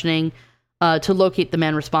of questioning to locate the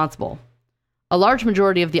man responsible. A large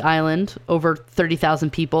majority of the island, over 30,000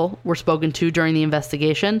 people, were spoken to during the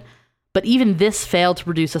investigation, but even this failed to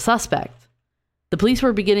produce a suspect. The police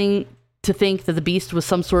were beginning to think that the beast was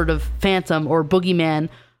some sort of phantom or boogeyman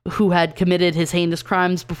who had committed his heinous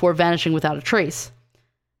crimes before vanishing without a trace.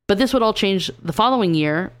 But this would all change the following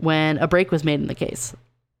year when a break was made in the case.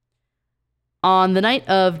 On the night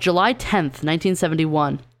of July 10th,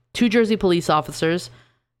 1971, two Jersey police officers,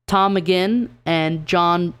 Tom McGinn and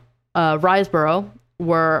John Riseborough,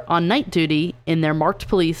 were on night duty in their marked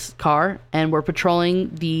police car and were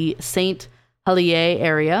patrolling the St. Helier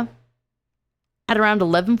area. At around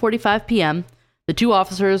 11:45 p.m., the two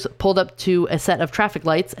officers pulled up to a set of traffic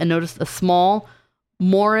lights and noticed a small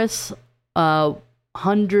Morris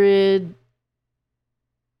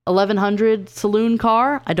 1100 saloon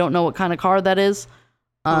car. I don't know what kind of car that is.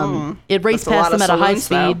 It raced past them at a high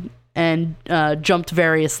speed and jumped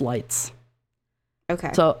various lights.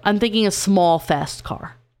 Okay. So I'm thinking a small, fast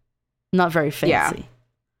car. Not very fancy.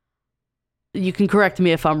 Yeah. You can correct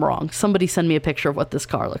me if I'm wrong. Somebody send me a picture of what this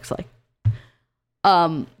car looks like.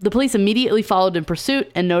 The police immediately followed in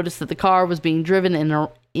pursuit and noticed that the car was being driven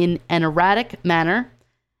in an erratic manner.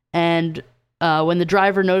 And when the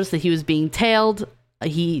driver noticed that he was being tailed,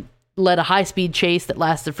 he led a high-speed chase that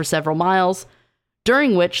lasted for several miles,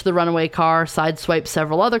 during which the runaway car sideswiped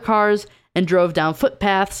several other cars and drove down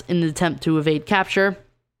footpaths in an attempt to evade capture.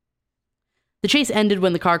 The chase ended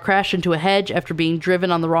when the car crashed into a hedge after being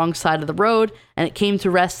driven on the wrong side of the road, and it came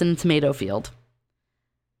to rest in a tomato field.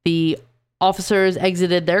 The officers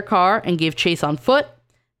exited their car and gave chase on foot.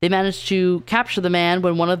 They managed to capture the man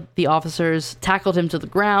when one of the officers tackled him to the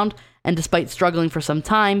ground, and despite struggling for some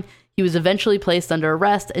time, he was eventually placed under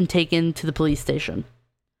arrest and taken to the police station.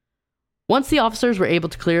 Once the officers were able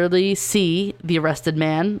to clearly see the arrested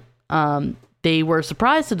man, they were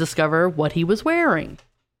surprised to discover what he was wearing.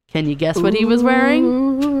 Can you guess what he was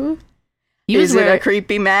wearing? Is it a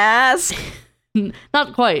creepy mask?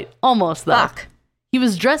 Not quite. Almost, though. Fuck. He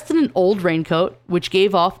was dressed in an old raincoat, which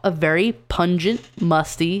gave off a very pungent,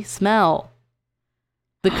 musty smell.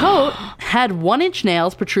 The coat had 1-inch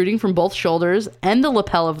nails protruding from both shoulders and the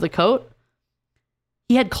lapel of the coat.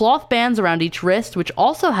 He had cloth bands around each wrist, which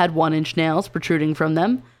also had 1-inch nails protruding from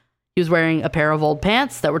them. He was wearing a pair of old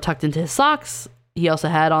pants that were tucked into his socks. He also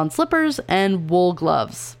had on slippers and wool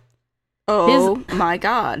gloves. Oh my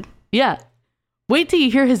God. Yeah. Wait till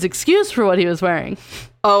you hear his excuse for what he was wearing.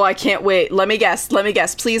 Oh, I can't wait. Let me guess.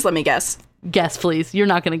 Please let me guess. Guess, please. You're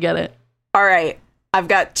not going to get it. All right. I've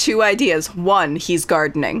got two ideas. One, he's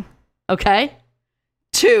gardening. Okay.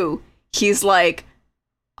 Two, he's like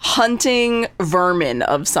hunting vermin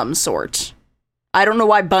of some sort. I don't know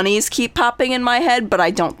why bunnies keep popping in my head, but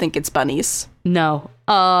I don't think it's bunnies. No.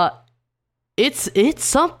 It's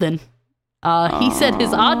something. He said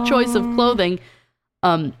his odd choice of clothing,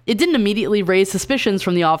 it didn't immediately raise suspicions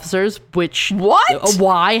from the officers, which... What?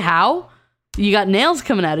 Why? How? You got nails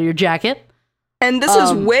coming out of your jacket. And this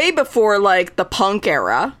is way before, like, the punk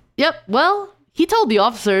era. Yep. Well, he told the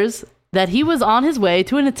officers that he was on his way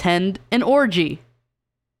to attend an orgy.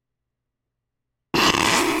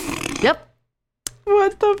 Yep.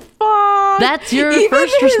 What the fuck? That's your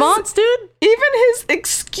first response, dude? Even his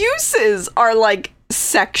excuses are, like,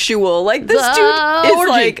 sexual. Like, this dude is, orgy.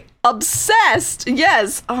 like, obsessed.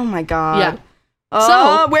 Yes. Oh, my God. Yeah.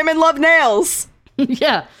 So women love nails.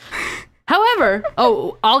 Yeah. However,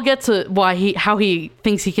 I'll get to how he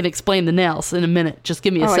thinks he can explain the nails in a minute. Just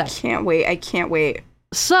give me a sec. I can't wait.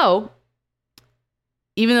 So,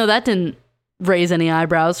 even though that didn't raise any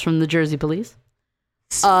eyebrows from the Jersey police,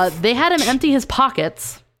 they had him empty his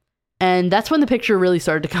pockets, and that's when the picture really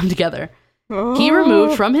started to come together. Oh. He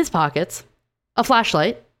removed from his pockets a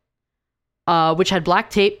flashlight, which had black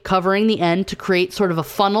tape covering the end to create sort of a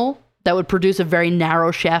funnel that would produce a very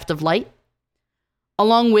narrow shaft of light,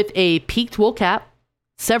 along with a peaked wool cap,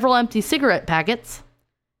 several empty cigarette packets.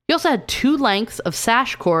 He also had 2 lengths of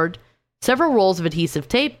sash cord, several rolls of adhesive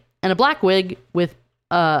tape, and a black wig with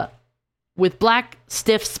black,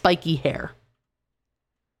 stiff, spiky hair.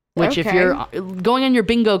 Which, if you're going on your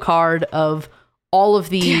bingo card of all of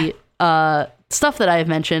the stuff that I have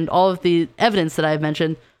mentioned, all of the evidence that I have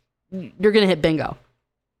mentioned, you're going to hit bingo.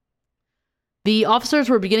 The officers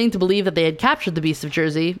were beginning to believe that they had captured the Beast of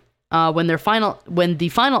Jersey when the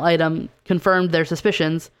final item confirmed their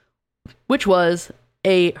suspicions, which was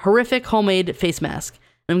a horrific homemade face mask.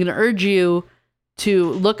 And I'm going to urge you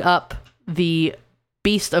to look up the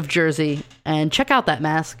Beast of Jersey and check out that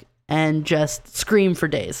mask and just scream for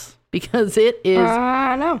days because it is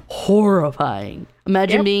horrifying.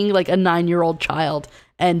 Imagine being like a 9-year-old child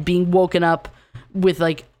and being woken up with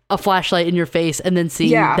like a flashlight in your face and then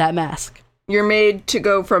seeing that mask. You're made to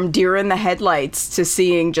go from deer in the headlights to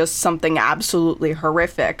seeing just something absolutely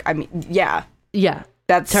horrific. I mean, yeah. Yeah.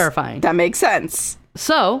 That's terrifying. That makes sense.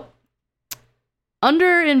 So,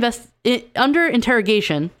 under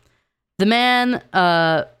interrogation, the man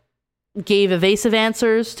gave evasive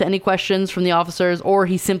answers to any questions from the officers, or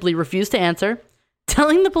he simply refused to answer,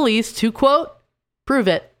 telling the police to, quote, prove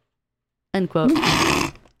it, end quote.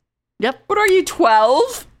 Yep. What are you,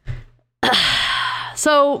 12?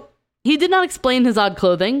 So, he did not explain his odd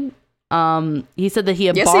clothing. He said that he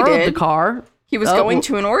had borrowed the car. He was going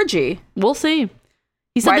to an orgy. We'll see.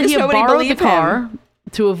 He said that he had borrowed the car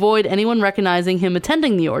to avoid anyone recognizing him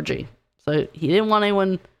attending the orgy. So he didn't want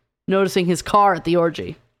anyone noticing his car at the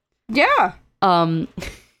orgy. Yeah.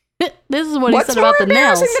 This is what he said about the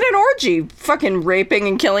nails. What's more embarrassing than an orgy? Fucking raping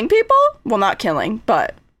and killing people? Well, not killing,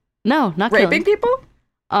 but... No, not raping killing. people?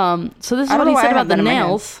 So this is what he said about the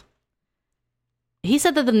nails. He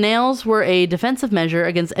said that the nails were a defensive measure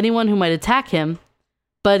against anyone who might attack him,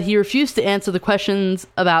 but he refused to answer the questions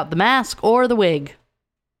about the mask or the wig.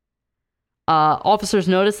 Officers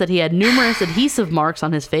noticed that he had numerous adhesive marks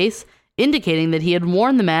on his face, indicating that he had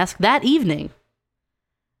worn the mask that evening.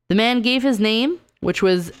 The man gave his name, which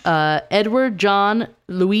was Edward John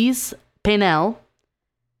Louis Paynell.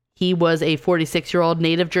 He was a 46-year-old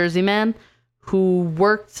native Jersey man who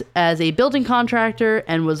worked as a building contractor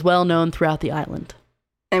and was well known throughout the island.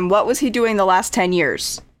 And what was he doing the last 10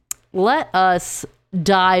 years? Let us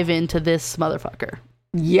dive into this motherfucker.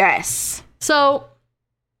 Yes. So,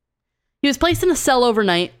 he was placed in a cell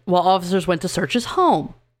overnight while officers went to search his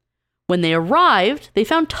home. When they arrived, they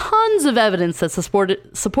found tons of evidence that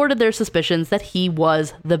supported their suspicions that he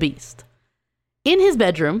was the Beast. In his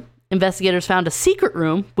bedroom, investigators found a secret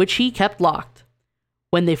room which he kept locked.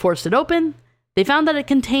 When they forced it open, they found that it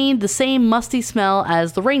contained the same musty smell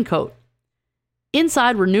as the raincoat.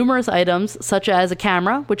 Inside were numerous items, such as a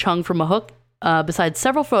camera, which hung from a hook, besides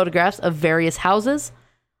several photographs of various houses,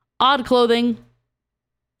 odd clothing,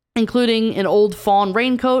 including an old fawn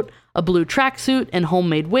raincoat, a blue tracksuit, and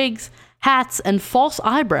homemade wigs, hats, and false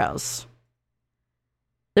eyebrows.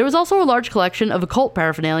 There was also a large collection of occult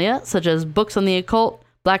paraphernalia, such as books on the occult,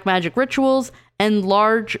 black magic rituals, and a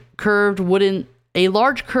large curved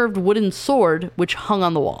wooden sword which hung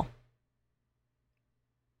on the wall.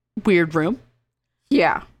 Weird room.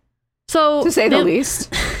 Yeah. So, to say the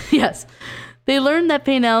least. Yes. They learned that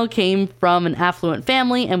Paynell came from an affluent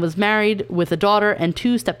family and was married with a daughter and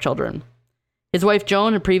 2 stepchildren. His wife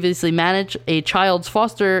Joan had previously managed a child's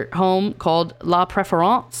foster home called La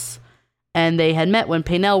Préférence, and they had met when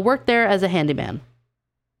Paynell worked there as a handyman.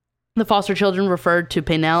 The foster children referred to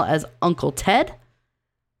Paynell as Uncle Ted.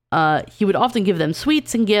 He would often give them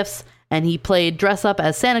sweets and gifts, and he played dress up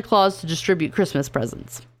as Santa Claus to distribute Christmas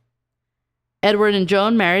presents. Edward and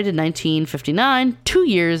Joan married in 1959, 2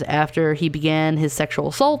 years after he began his sexual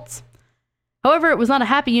assaults. However, it was not a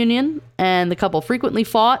happy union, and the couple frequently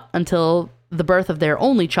fought until the birth of their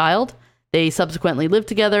only child. They subsequently lived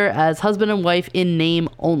together as husband and wife in name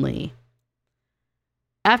only.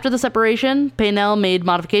 After the separation, Paynell made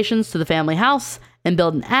modifications to the family house and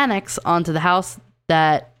built an annex onto the house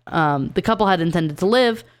that the couple had intended to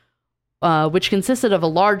live, which consisted of a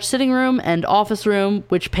large sitting room and office room,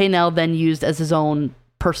 which Paynell then used as his own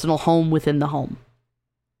personal home within the home.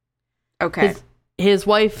 Okay. His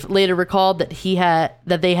wife later recalled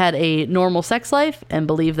that they had a normal sex life and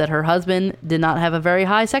believed that her husband did not have a very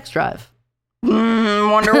high sex drive.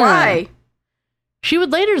 Wonder why. She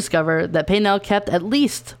would later discover that Paynell kept at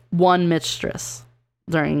least one mistress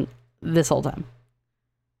during this whole time.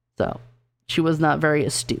 So, she was not very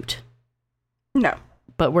astute. No.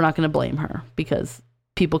 But we're not going to blame her because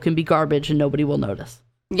people can be garbage and nobody will notice.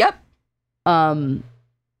 Yep.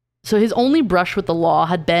 So his only brush with the law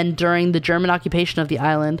had been during the German occupation of the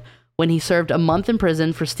island when he served a month in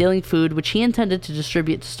prison for stealing food which he intended to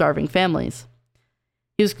distribute to starving families.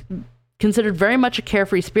 He was considered very much a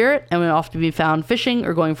carefree spirit and would often be found fishing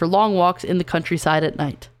or going for long walks in the countryside at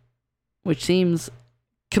night, which seems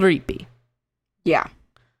creepy. Yeah.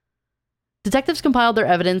 Detectives compiled their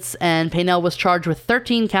evidence, and Paynell was charged with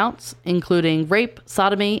 13 counts, including rape,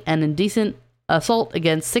 sodomy, and indecent assault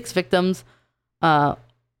against 6 victims,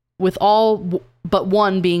 with all but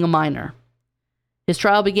one being a minor. His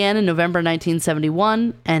trial began in November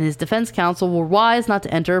 1971, and his defense counsel were wise not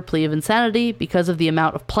to enter a plea of insanity because of the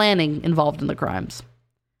amount of planning involved in the crimes,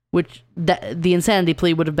 which the insanity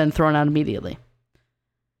plea would have been thrown out immediately.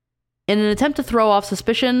 In an attempt to throw off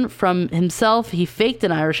suspicion from himself, he faked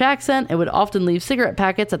an Irish accent and would often leave cigarette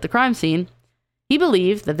packets at the crime scene. He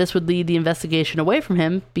believed that this would lead the investigation away from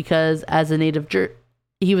him because, as a native,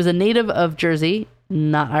 he was a native of Jersey,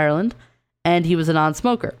 not Ireland, and he was a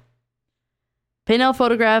non-smoker. Paynell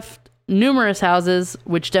photographed numerous houses,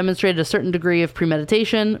 which demonstrated a certain degree of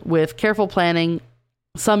premeditation with careful planning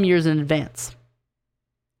some years in advance.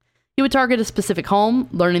 He would target a specific home,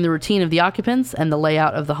 learning the routine of the occupants and the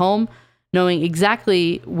layout of the home, knowing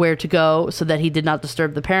exactly where to go so that he did not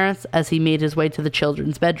disturb the parents as he made his way to the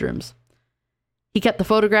children's bedrooms. He kept the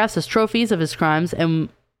photographs as trophies of his crimes, and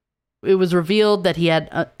it was revealed that he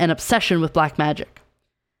had an obsession with black magic.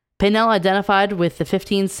 Paynell identified with the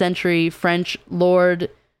 15th century French Lord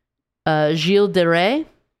Gilles de Rais,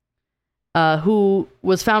 who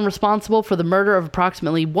was found responsible for the murder of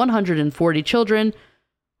approximately 140 children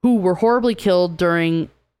who were horribly killed during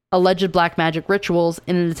alleged black magic rituals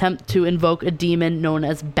in an attempt to invoke a demon known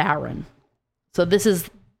as Baron. So this is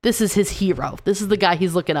his hero. This is the guy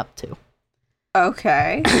he's looking up to.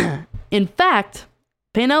 Okay. In fact,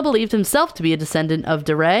 Paynell believed himself to be a descendant of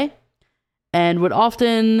de Rais and would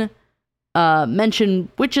often mention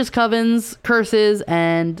witches' covens, curses,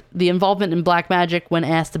 and the involvement in black magic when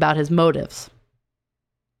asked about his motives.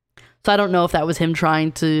 So I don't know if that was him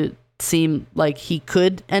trying to seem like he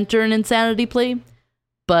could enter an insanity plea,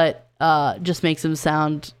 but just makes him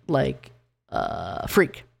sound like a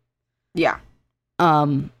freak. Yeah.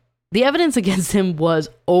 The evidence against him was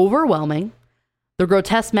overwhelming. The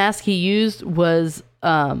grotesque mask he used was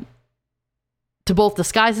to both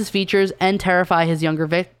disguise his features and terrify his younger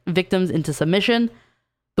victims into submission.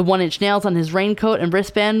 The 1-inch nails on his raincoat and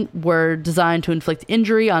wristband were designed to inflict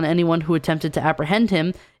injury on anyone who attempted to apprehend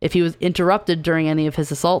him if he was interrupted during any of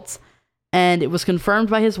his assaults. And it was confirmed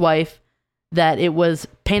by his wife that it was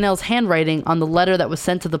Paynell's handwriting on the letter that was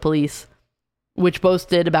sent to the police, which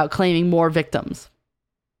boasted about claiming more victims.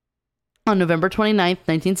 On November 29th,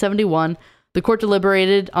 1971, the court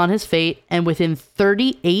deliberated on his fate, and within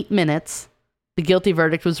 38 minutes, the guilty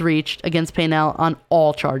verdict was reached against Paynell on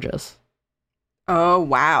all charges. Oh,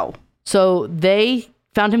 wow. So they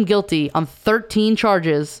found him guilty on 13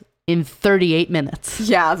 charges in 38 minutes.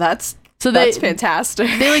 Yeah, that's fantastic.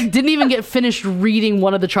 They didn't even get finished reading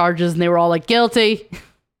one of the charges, and they were all like, guilty.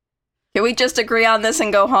 Can we just agree on this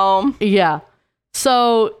and go home? Yeah.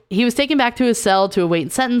 So he was taken back to his cell to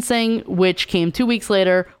await sentencing, which came 2 weeks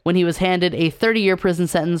later when he was handed a 30-year prison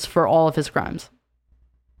sentence for all of his crimes.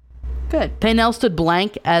 Good. Paynell stood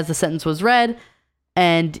blank as the sentence was read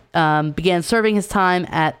and began serving his time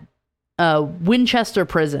at Winchester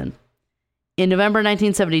Prison. In November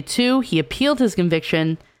 1972, he appealed his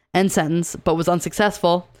conviction and sentence, but was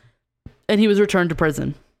unsuccessful, and he was returned to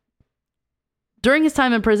prison. During his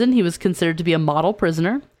time in prison, he was considered to be a model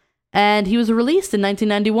prisoner, and he was released in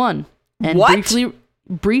 1991 and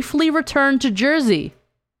briefly returned to Jersey.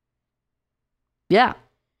 Yeah.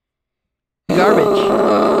 Garbage.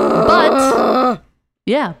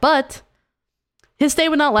 But his stay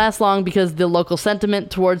would not last long because the local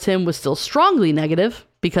sentiment towards him was still strongly negative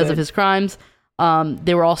because of his crimes.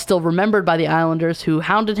 They were all still remembered by the islanders who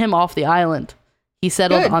hounded him off the island. He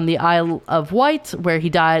settled on the Isle of Wight, where he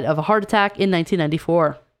died of a heart attack in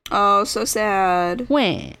 1994. Oh, so sad.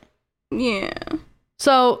 Wah. Yeah.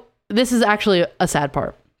 So this is actually a sad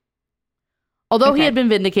part. Although he had been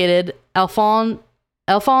vindicated, Alphonse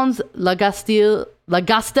Lagastelbois,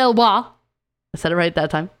 I said it right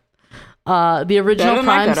that time, the original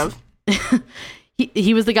crimes,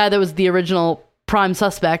 he was the guy that was the original prime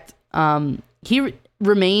suspect. He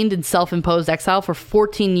remained in self-imposed exile for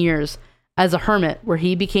 14 years as a hermit, where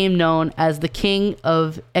he became known as the King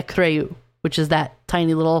of Ecreu, which is that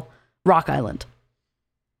tiny little rock island.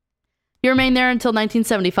 He remained there until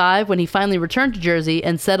 1975, when he finally returned to Jersey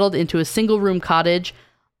and settled into a single-room cottage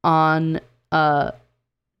on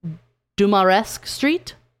Dumaresque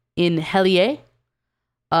Street in Hellier,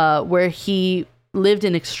 where he lived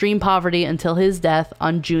in extreme poverty until his death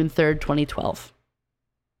on June 3rd, 2012.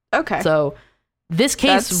 Okay. So this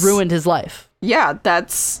case ruined his life. Yeah,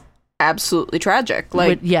 that's absolutely tragic.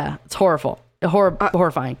 It's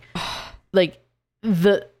horrifying.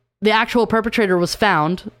 The actual perpetrator was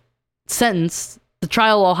found, sentenced, the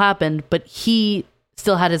trial all happened, but he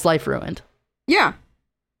still had his life ruined. Yeah.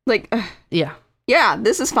 Yeah,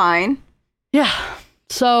 this is fine. Yeah.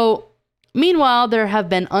 So Meanwhile, there have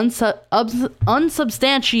been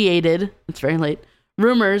unsubstantiated, it's very late,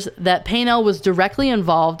 rumors that Paynell was directly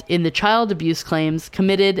involved in the child abuse claims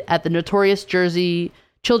committed at the notorious Jersey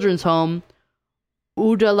children's home,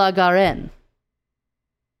 Eau de la Garenne.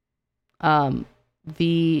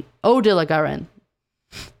 The Eau de la Garenne.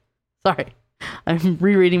 Sorry, I'm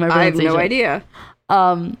rereading my pronunciation. I have no idea.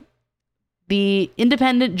 The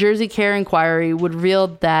Independent Jersey Care Inquiry would reveal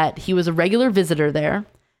that he was a regular visitor there,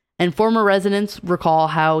 and former residents recall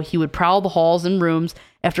how he would prowl the halls and rooms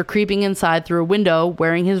after creeping inside through a window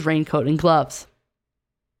wearing his raincoat and gloves.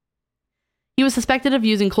 He was suspected of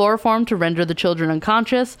using chloroform to render the children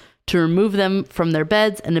unconscious, to remove them from their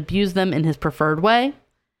beds and abuse them in his preferred way.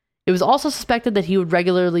 It was also suspected that he would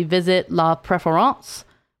regularly visit La Préférence,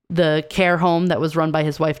 the care home that was run by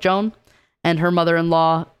his wife Joan and her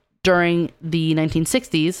mother-in-law during the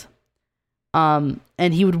 1960s,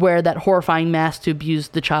 and he would wear that horrifying mask to abuse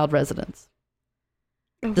the child residents.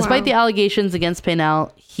 Oh, Despite the allegations against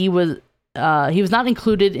Paynell, he was not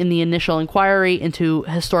included in the initial inquiry into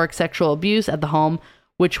historic sexual abuse at the home,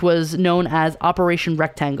 which was known as Operation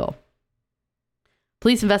Rectangle.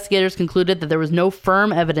 Police investigators concluded that there was no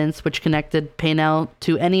firm evidence which connected Paynell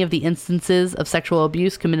to any of the instances of sexual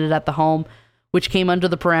abuse committed at the home, which came under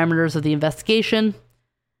the parameters of the investigation.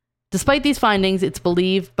 Despite these findings, it's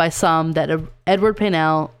believed by some that Edward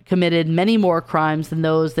Paynell committed many more crimes than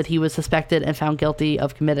those that he was suspected and found guilty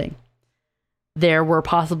of committing. There were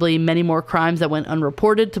possibly many more crimes that went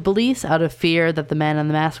unreported to police out of fear that the man in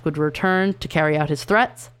the mask would return to carry out his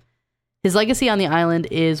threats. His legacy on the island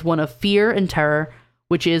is one of fear and terror,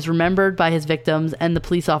 which is remembered by his victims and the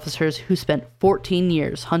police officers who spent 14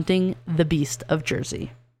 years hunting the Beast of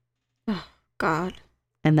Jersey. Oh, God.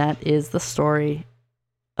 And that is the story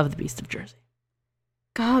of the Beast of Jersey.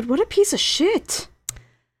 God, what a piece of shit.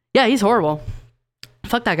 Yeah, he's horrible.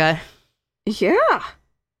 Fuck that guy. Yeah.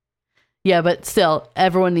 Yeah, but still,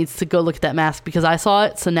 everyone needs to go look at that mask because I saw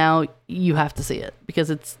it, so now you have to see it because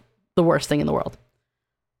it's the worst thing in the world.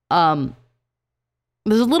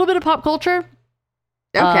 There's a little bit of pop culture.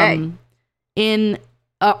 Okay. In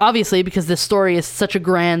obviously, because this story is such a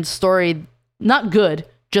grand story, not good,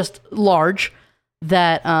 just large,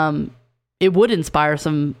 that it would inspire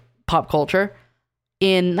some pop culture.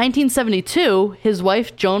 In 1972, his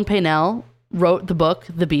wife, Joan Paynell, wrote the book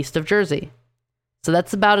The Beast of Jersey. So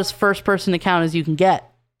that's about as first-person account as you can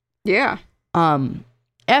get. Yeah.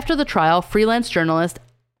 After the trial, freelance journalist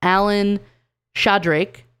Alan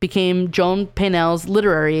Shadrake became Joan Paynell's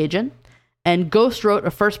literary agent and ghost wrote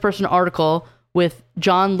a first-person article with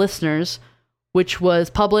John Listeners, which was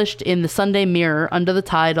published in the Sunday Mirror under the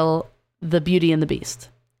title The Beauty and the Beast.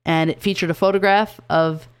 And it featured a photograph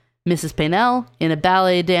of Mrs. Paynell in a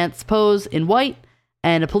ballet dance pose in white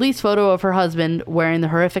and a police photo of her husband wearing the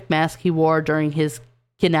horrific mask he wore during his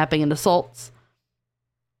kidnapping and assaults.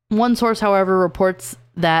 One source, however, reports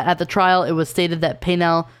that at the trial it was stated that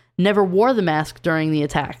Paynell never wore the mask during the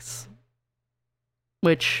attacks,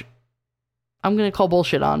 which I'm going to call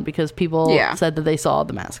bullshit on because people said that they saw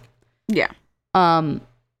the mask. Yeah.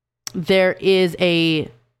 There is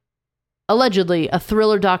allegedly a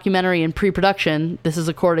thriller documentary in pre-production. This is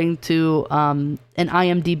according to an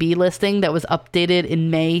IMDb listing that was updated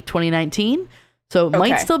in May 2019. So it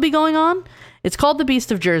might still be going on. It's called The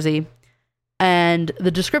Beast of Jersey. And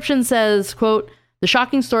the description says, quote, "The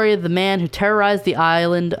shocking story of the man who terrorized the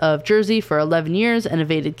island of Jersey for 11 years and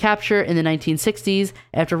evaded capture in the 1960s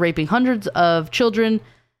after raping hundreds of children,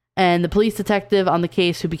 and the police detective on the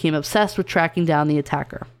case who became obsessed with tracking down the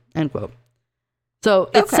attacker." End quote.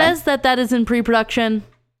 So it says that is in pre-production.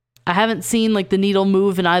 I haven't seen like the needle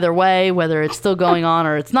move in either way, whether it's still going on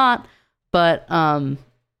or it's not. But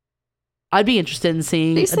I'd be interested in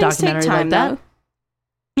seeing a documentary like that. Though.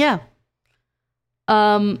 Yeah.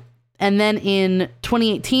 And then in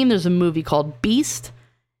 2018, there's a movie called Beast.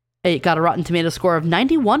 It got a Rotten Tomatoes score of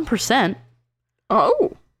 91%.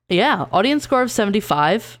 Oh. Yeah. Audience score of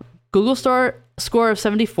 75. Google score of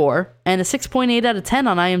 74. And a 6.8 out of 10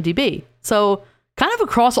 on IMDb. So kind of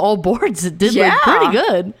across all boards, it did like pretty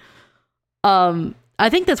good. I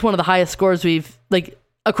think that's one of the highest scores we've, like,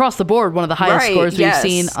 across the board, one of the highest scores we've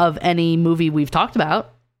seen of any movie we've talked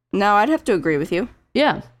about. No, I'd have to agree with you.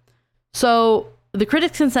 Yeah. So the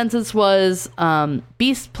critics' consensus was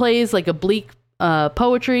Beast plays like a bleak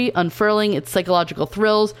poetry, unfurling its psychological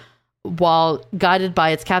thrills while guided by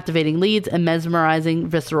its captivating leads and mesmerizing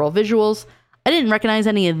visceral visuals. I didn't recognize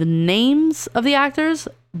any of the names of the actors,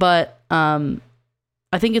 but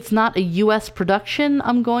I think it's not a U.S. production,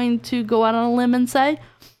 I'm going to go out on a limb and say.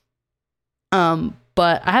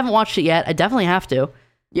 But I haven't watched it yet. I definitely have to.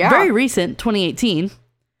 Yeah. Very recent, 2018.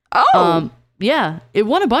 Oh, Yeah, it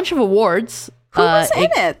won a bunch of awards. who was in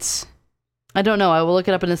it? I don't know. I will look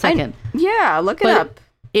it up in a second. Yeah, look it But up.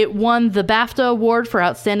 it won the BAFTA award for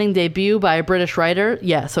outstanding debut by a British writer.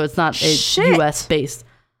 Yeah, so it's not Shit. US based.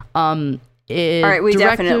 All right, we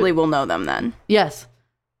definitely will know them then. Yes.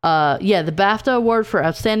 Yeah, the BAFTA award for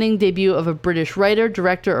outstanding debut of a British writer,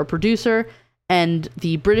 director, or producer, and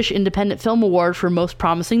the British Independent Film Award for most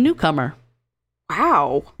promising newcomer.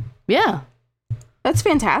 Wow, Yeah. that's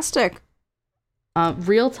fantastic.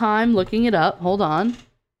 Real time looking it up. Hold on.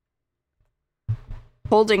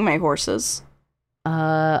 Holding my horses.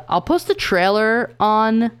 I'll post a trailer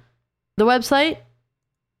on the website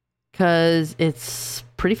because it's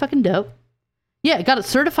pretty fucking dope. Yeah, it got it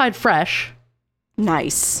certified fresh.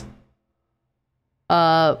 Nice.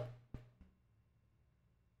 Yeah,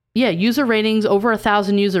 user ratings, over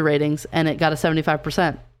 1,000 user ratings, and it got a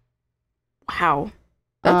 75%. Wow.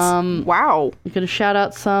 That's wow. I'm going to shout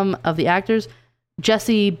out some of the actors.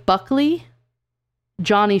 Jesse Buckley,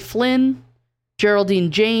 Johnny Flynn,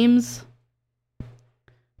 Geraldine James,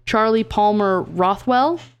 Charlie Palmer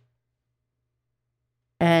Rothwell,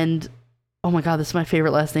 and, oh my god, this is my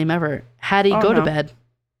favorite last name ever, Hattie Gotobed.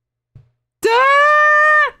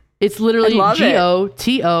 It's literally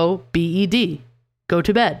Gotobed. Go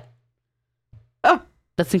to bed. Oh.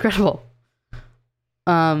 That's incredible.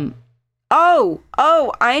 Oh,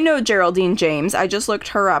 I know Geraldine James. I just looked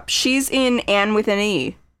her up. She's in Anne with an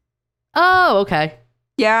E. Oh, okay.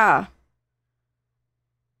 Yeah.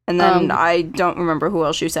 And then I don't remember who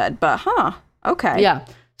else you said, but okay. Yeah.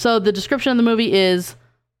 So the description of the movie is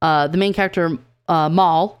the main character,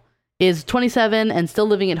 Mal, is 27 and still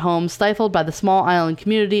living at home, stifled by the small island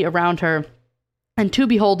community around her, and too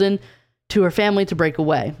beholden to her family to break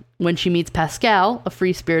away. When she meets Pascal, a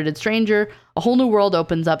free-spirited stranger, a whole new world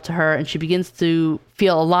opens up to her, and she begins to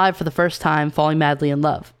feel alive for the first time, falling madly in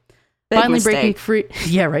love. Finally breaking free.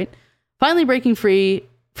 Yeah, right. Finally breaking free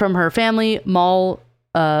from her family, Mal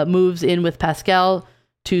moves in with Pascal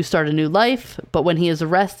to start a new life, but when he is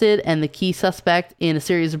arrested and the key suspect in a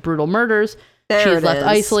series of brutal murders, she is left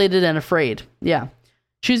isolated and afraid. Yeah.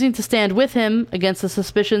 Choosing to stand with him against the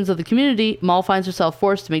suspicions of the community, Mal finds herself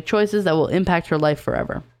forced to make choices that will impact her life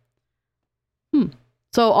forever.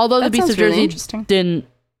 So although The Beast of Jersey didn't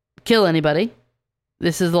kill anybody,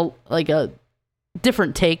 this is a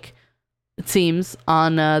different take, it seems,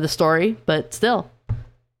 on the story, but still,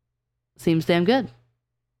 seems damn good.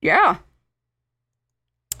 Yeah.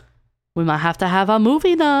 We might have to have a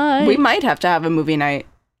movie night. We might have to have a movie night.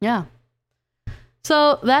 Yeah.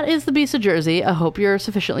 So that is The Beast of Jersey. I hope you're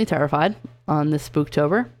sufficiently terrified on this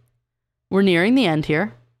Spooktober. We're nearing the end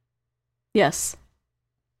here. Yes.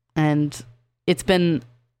 And it's been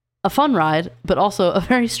a fun ride, but also a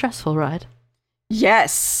very stressful ride.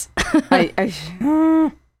 Yes. But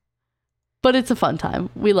it's a fun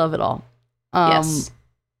time. We love it all. Yes.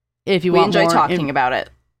 If you we want enjoy more talking about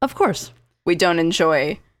it. Of course. We don't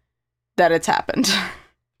enjoy that it's happened.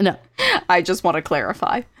 No. I just want to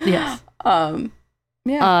clarify. Yes.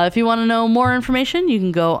 Yeah. If you want to know more information, you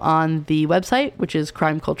can go on the website, which is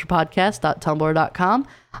crimeculturepodcast.tumblr.com.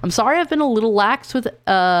 I'm sorry I've been a little lax with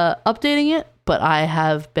updating it, but I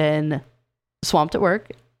have been swamped at work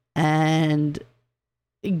and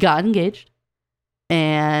got engaged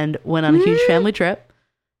and went on a huge family trip.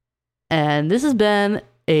 And this has been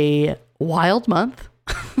a wild month.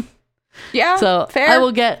 Yeah. So fair. I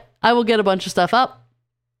will get a bunch of stuff up.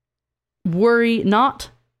 Worry not,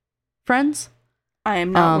 friends. I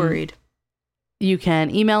am not worried. You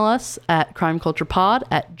can email us at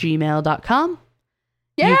crimeculturepod@gmail.com.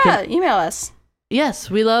 Yeah, email us.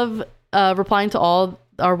 Yes, we love replying to all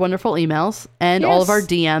our wonderful emails and all of our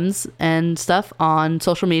DMs and stuff on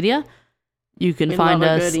social media. You can find us. We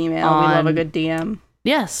love a good email. We love a good DM.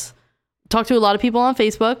 Yes. Talk to a lot of people on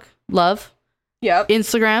Facebook. Love. Yep.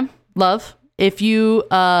 Instagram. Love. If you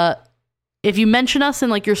mention us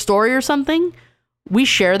in like your story or something, we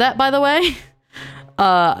share that, by the way.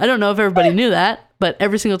 I don't know if everybody knew that, but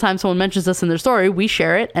every single time someone mentions us in their story, we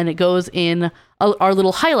share it, and it goes in our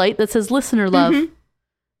little highlight that says listener love. Mm-hmm.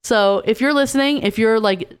 So if you're listening, if you're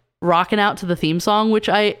like rocking out to the theme song, which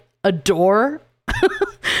I adore,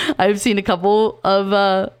 I've seen a couple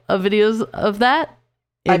of videos of that.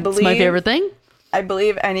 It's my favorite thing. I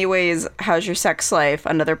believe Anyways, How's Your Sex Life,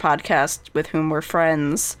 another podcast with whom we're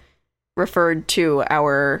friends, referred to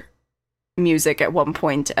our music at one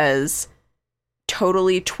point as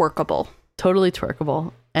totally twerkable. Totally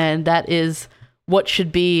twerkable. And that is what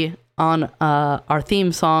should be on our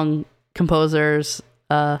theme song composer's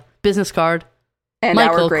business card. And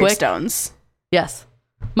Michael our gravestones. Yes.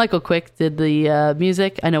 Michael Quick did the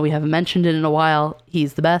music. I know we haven't mentioned it in a while.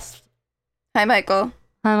 He's the best. Hi, Michael.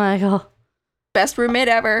 Hi, Michael. Best roommate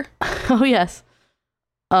ever. Oh, yes.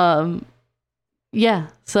 Yeah,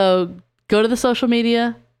 so go to the social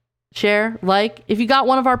media, share, like. If you got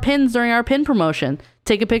one of our pins during our pin promotion,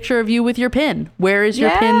 take a picture of you with your pin. Where is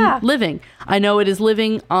your pin living? I know it is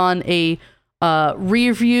living on a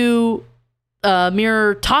rear view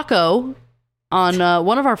mirror taco on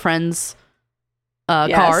one of our friends'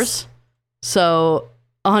 cars. So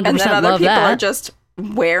 100% and then other love people that. are just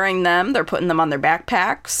wearing them. They're putting them on their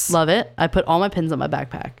backpacks. Love it. I put all my pins on my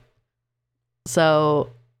backpack. So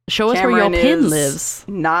show us where Cameron your pin is lives.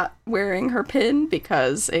 Not wearing her pin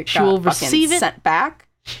because it She got will fucking receive it. sent back.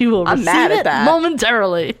 She will I'm receive mad at it that.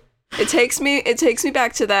 momentarily. It takes me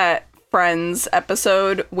back to that Friends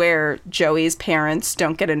episode where Joey's parents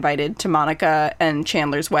don't get invited to Monica and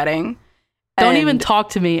Chandler's wedding. Don't And even talk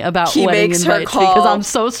to me about he wedding makes her invites call- because I'm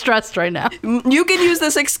so stressed right now. You can use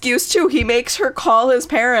this excuse too. He makes her call his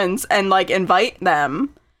parents and like invite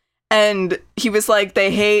them. And he was like,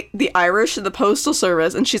 they hate the Irish and the Postal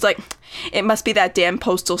Service. And she's like, it must be that damn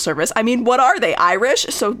Postal Service. I mean, what are they? Irish?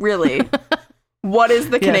 So really, what is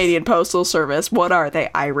the Canadian Postal Service? What are they?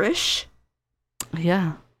 Irish?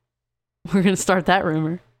 Yeah. We're going to start that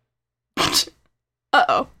rumor.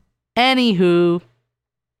 Uh-oh. Anywho,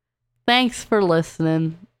 thanks for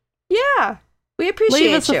listening. Yeah. We appreciate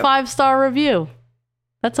Leave us you. a 5-star review.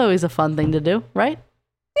 That's always a fun thing to do, right?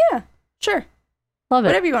 Yeah, sure. Love it.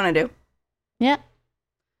 Whatever you want to do. Yeah.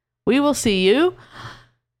 We will see you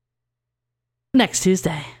next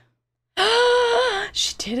Tuesday.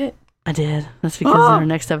 She did it. I did. That's because our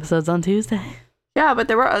next episode's on Tuesday. Yeah, but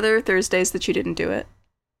there were other Thursdays that you didn't do it.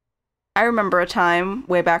 I remember a time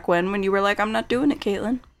way back when you were like, I'm not doing it,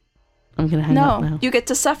 Caitlin. I'm going to hang up now. No, you get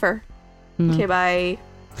to suffer. No. Okay, bye.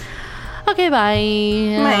 Okay,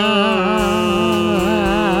 bye. Bye.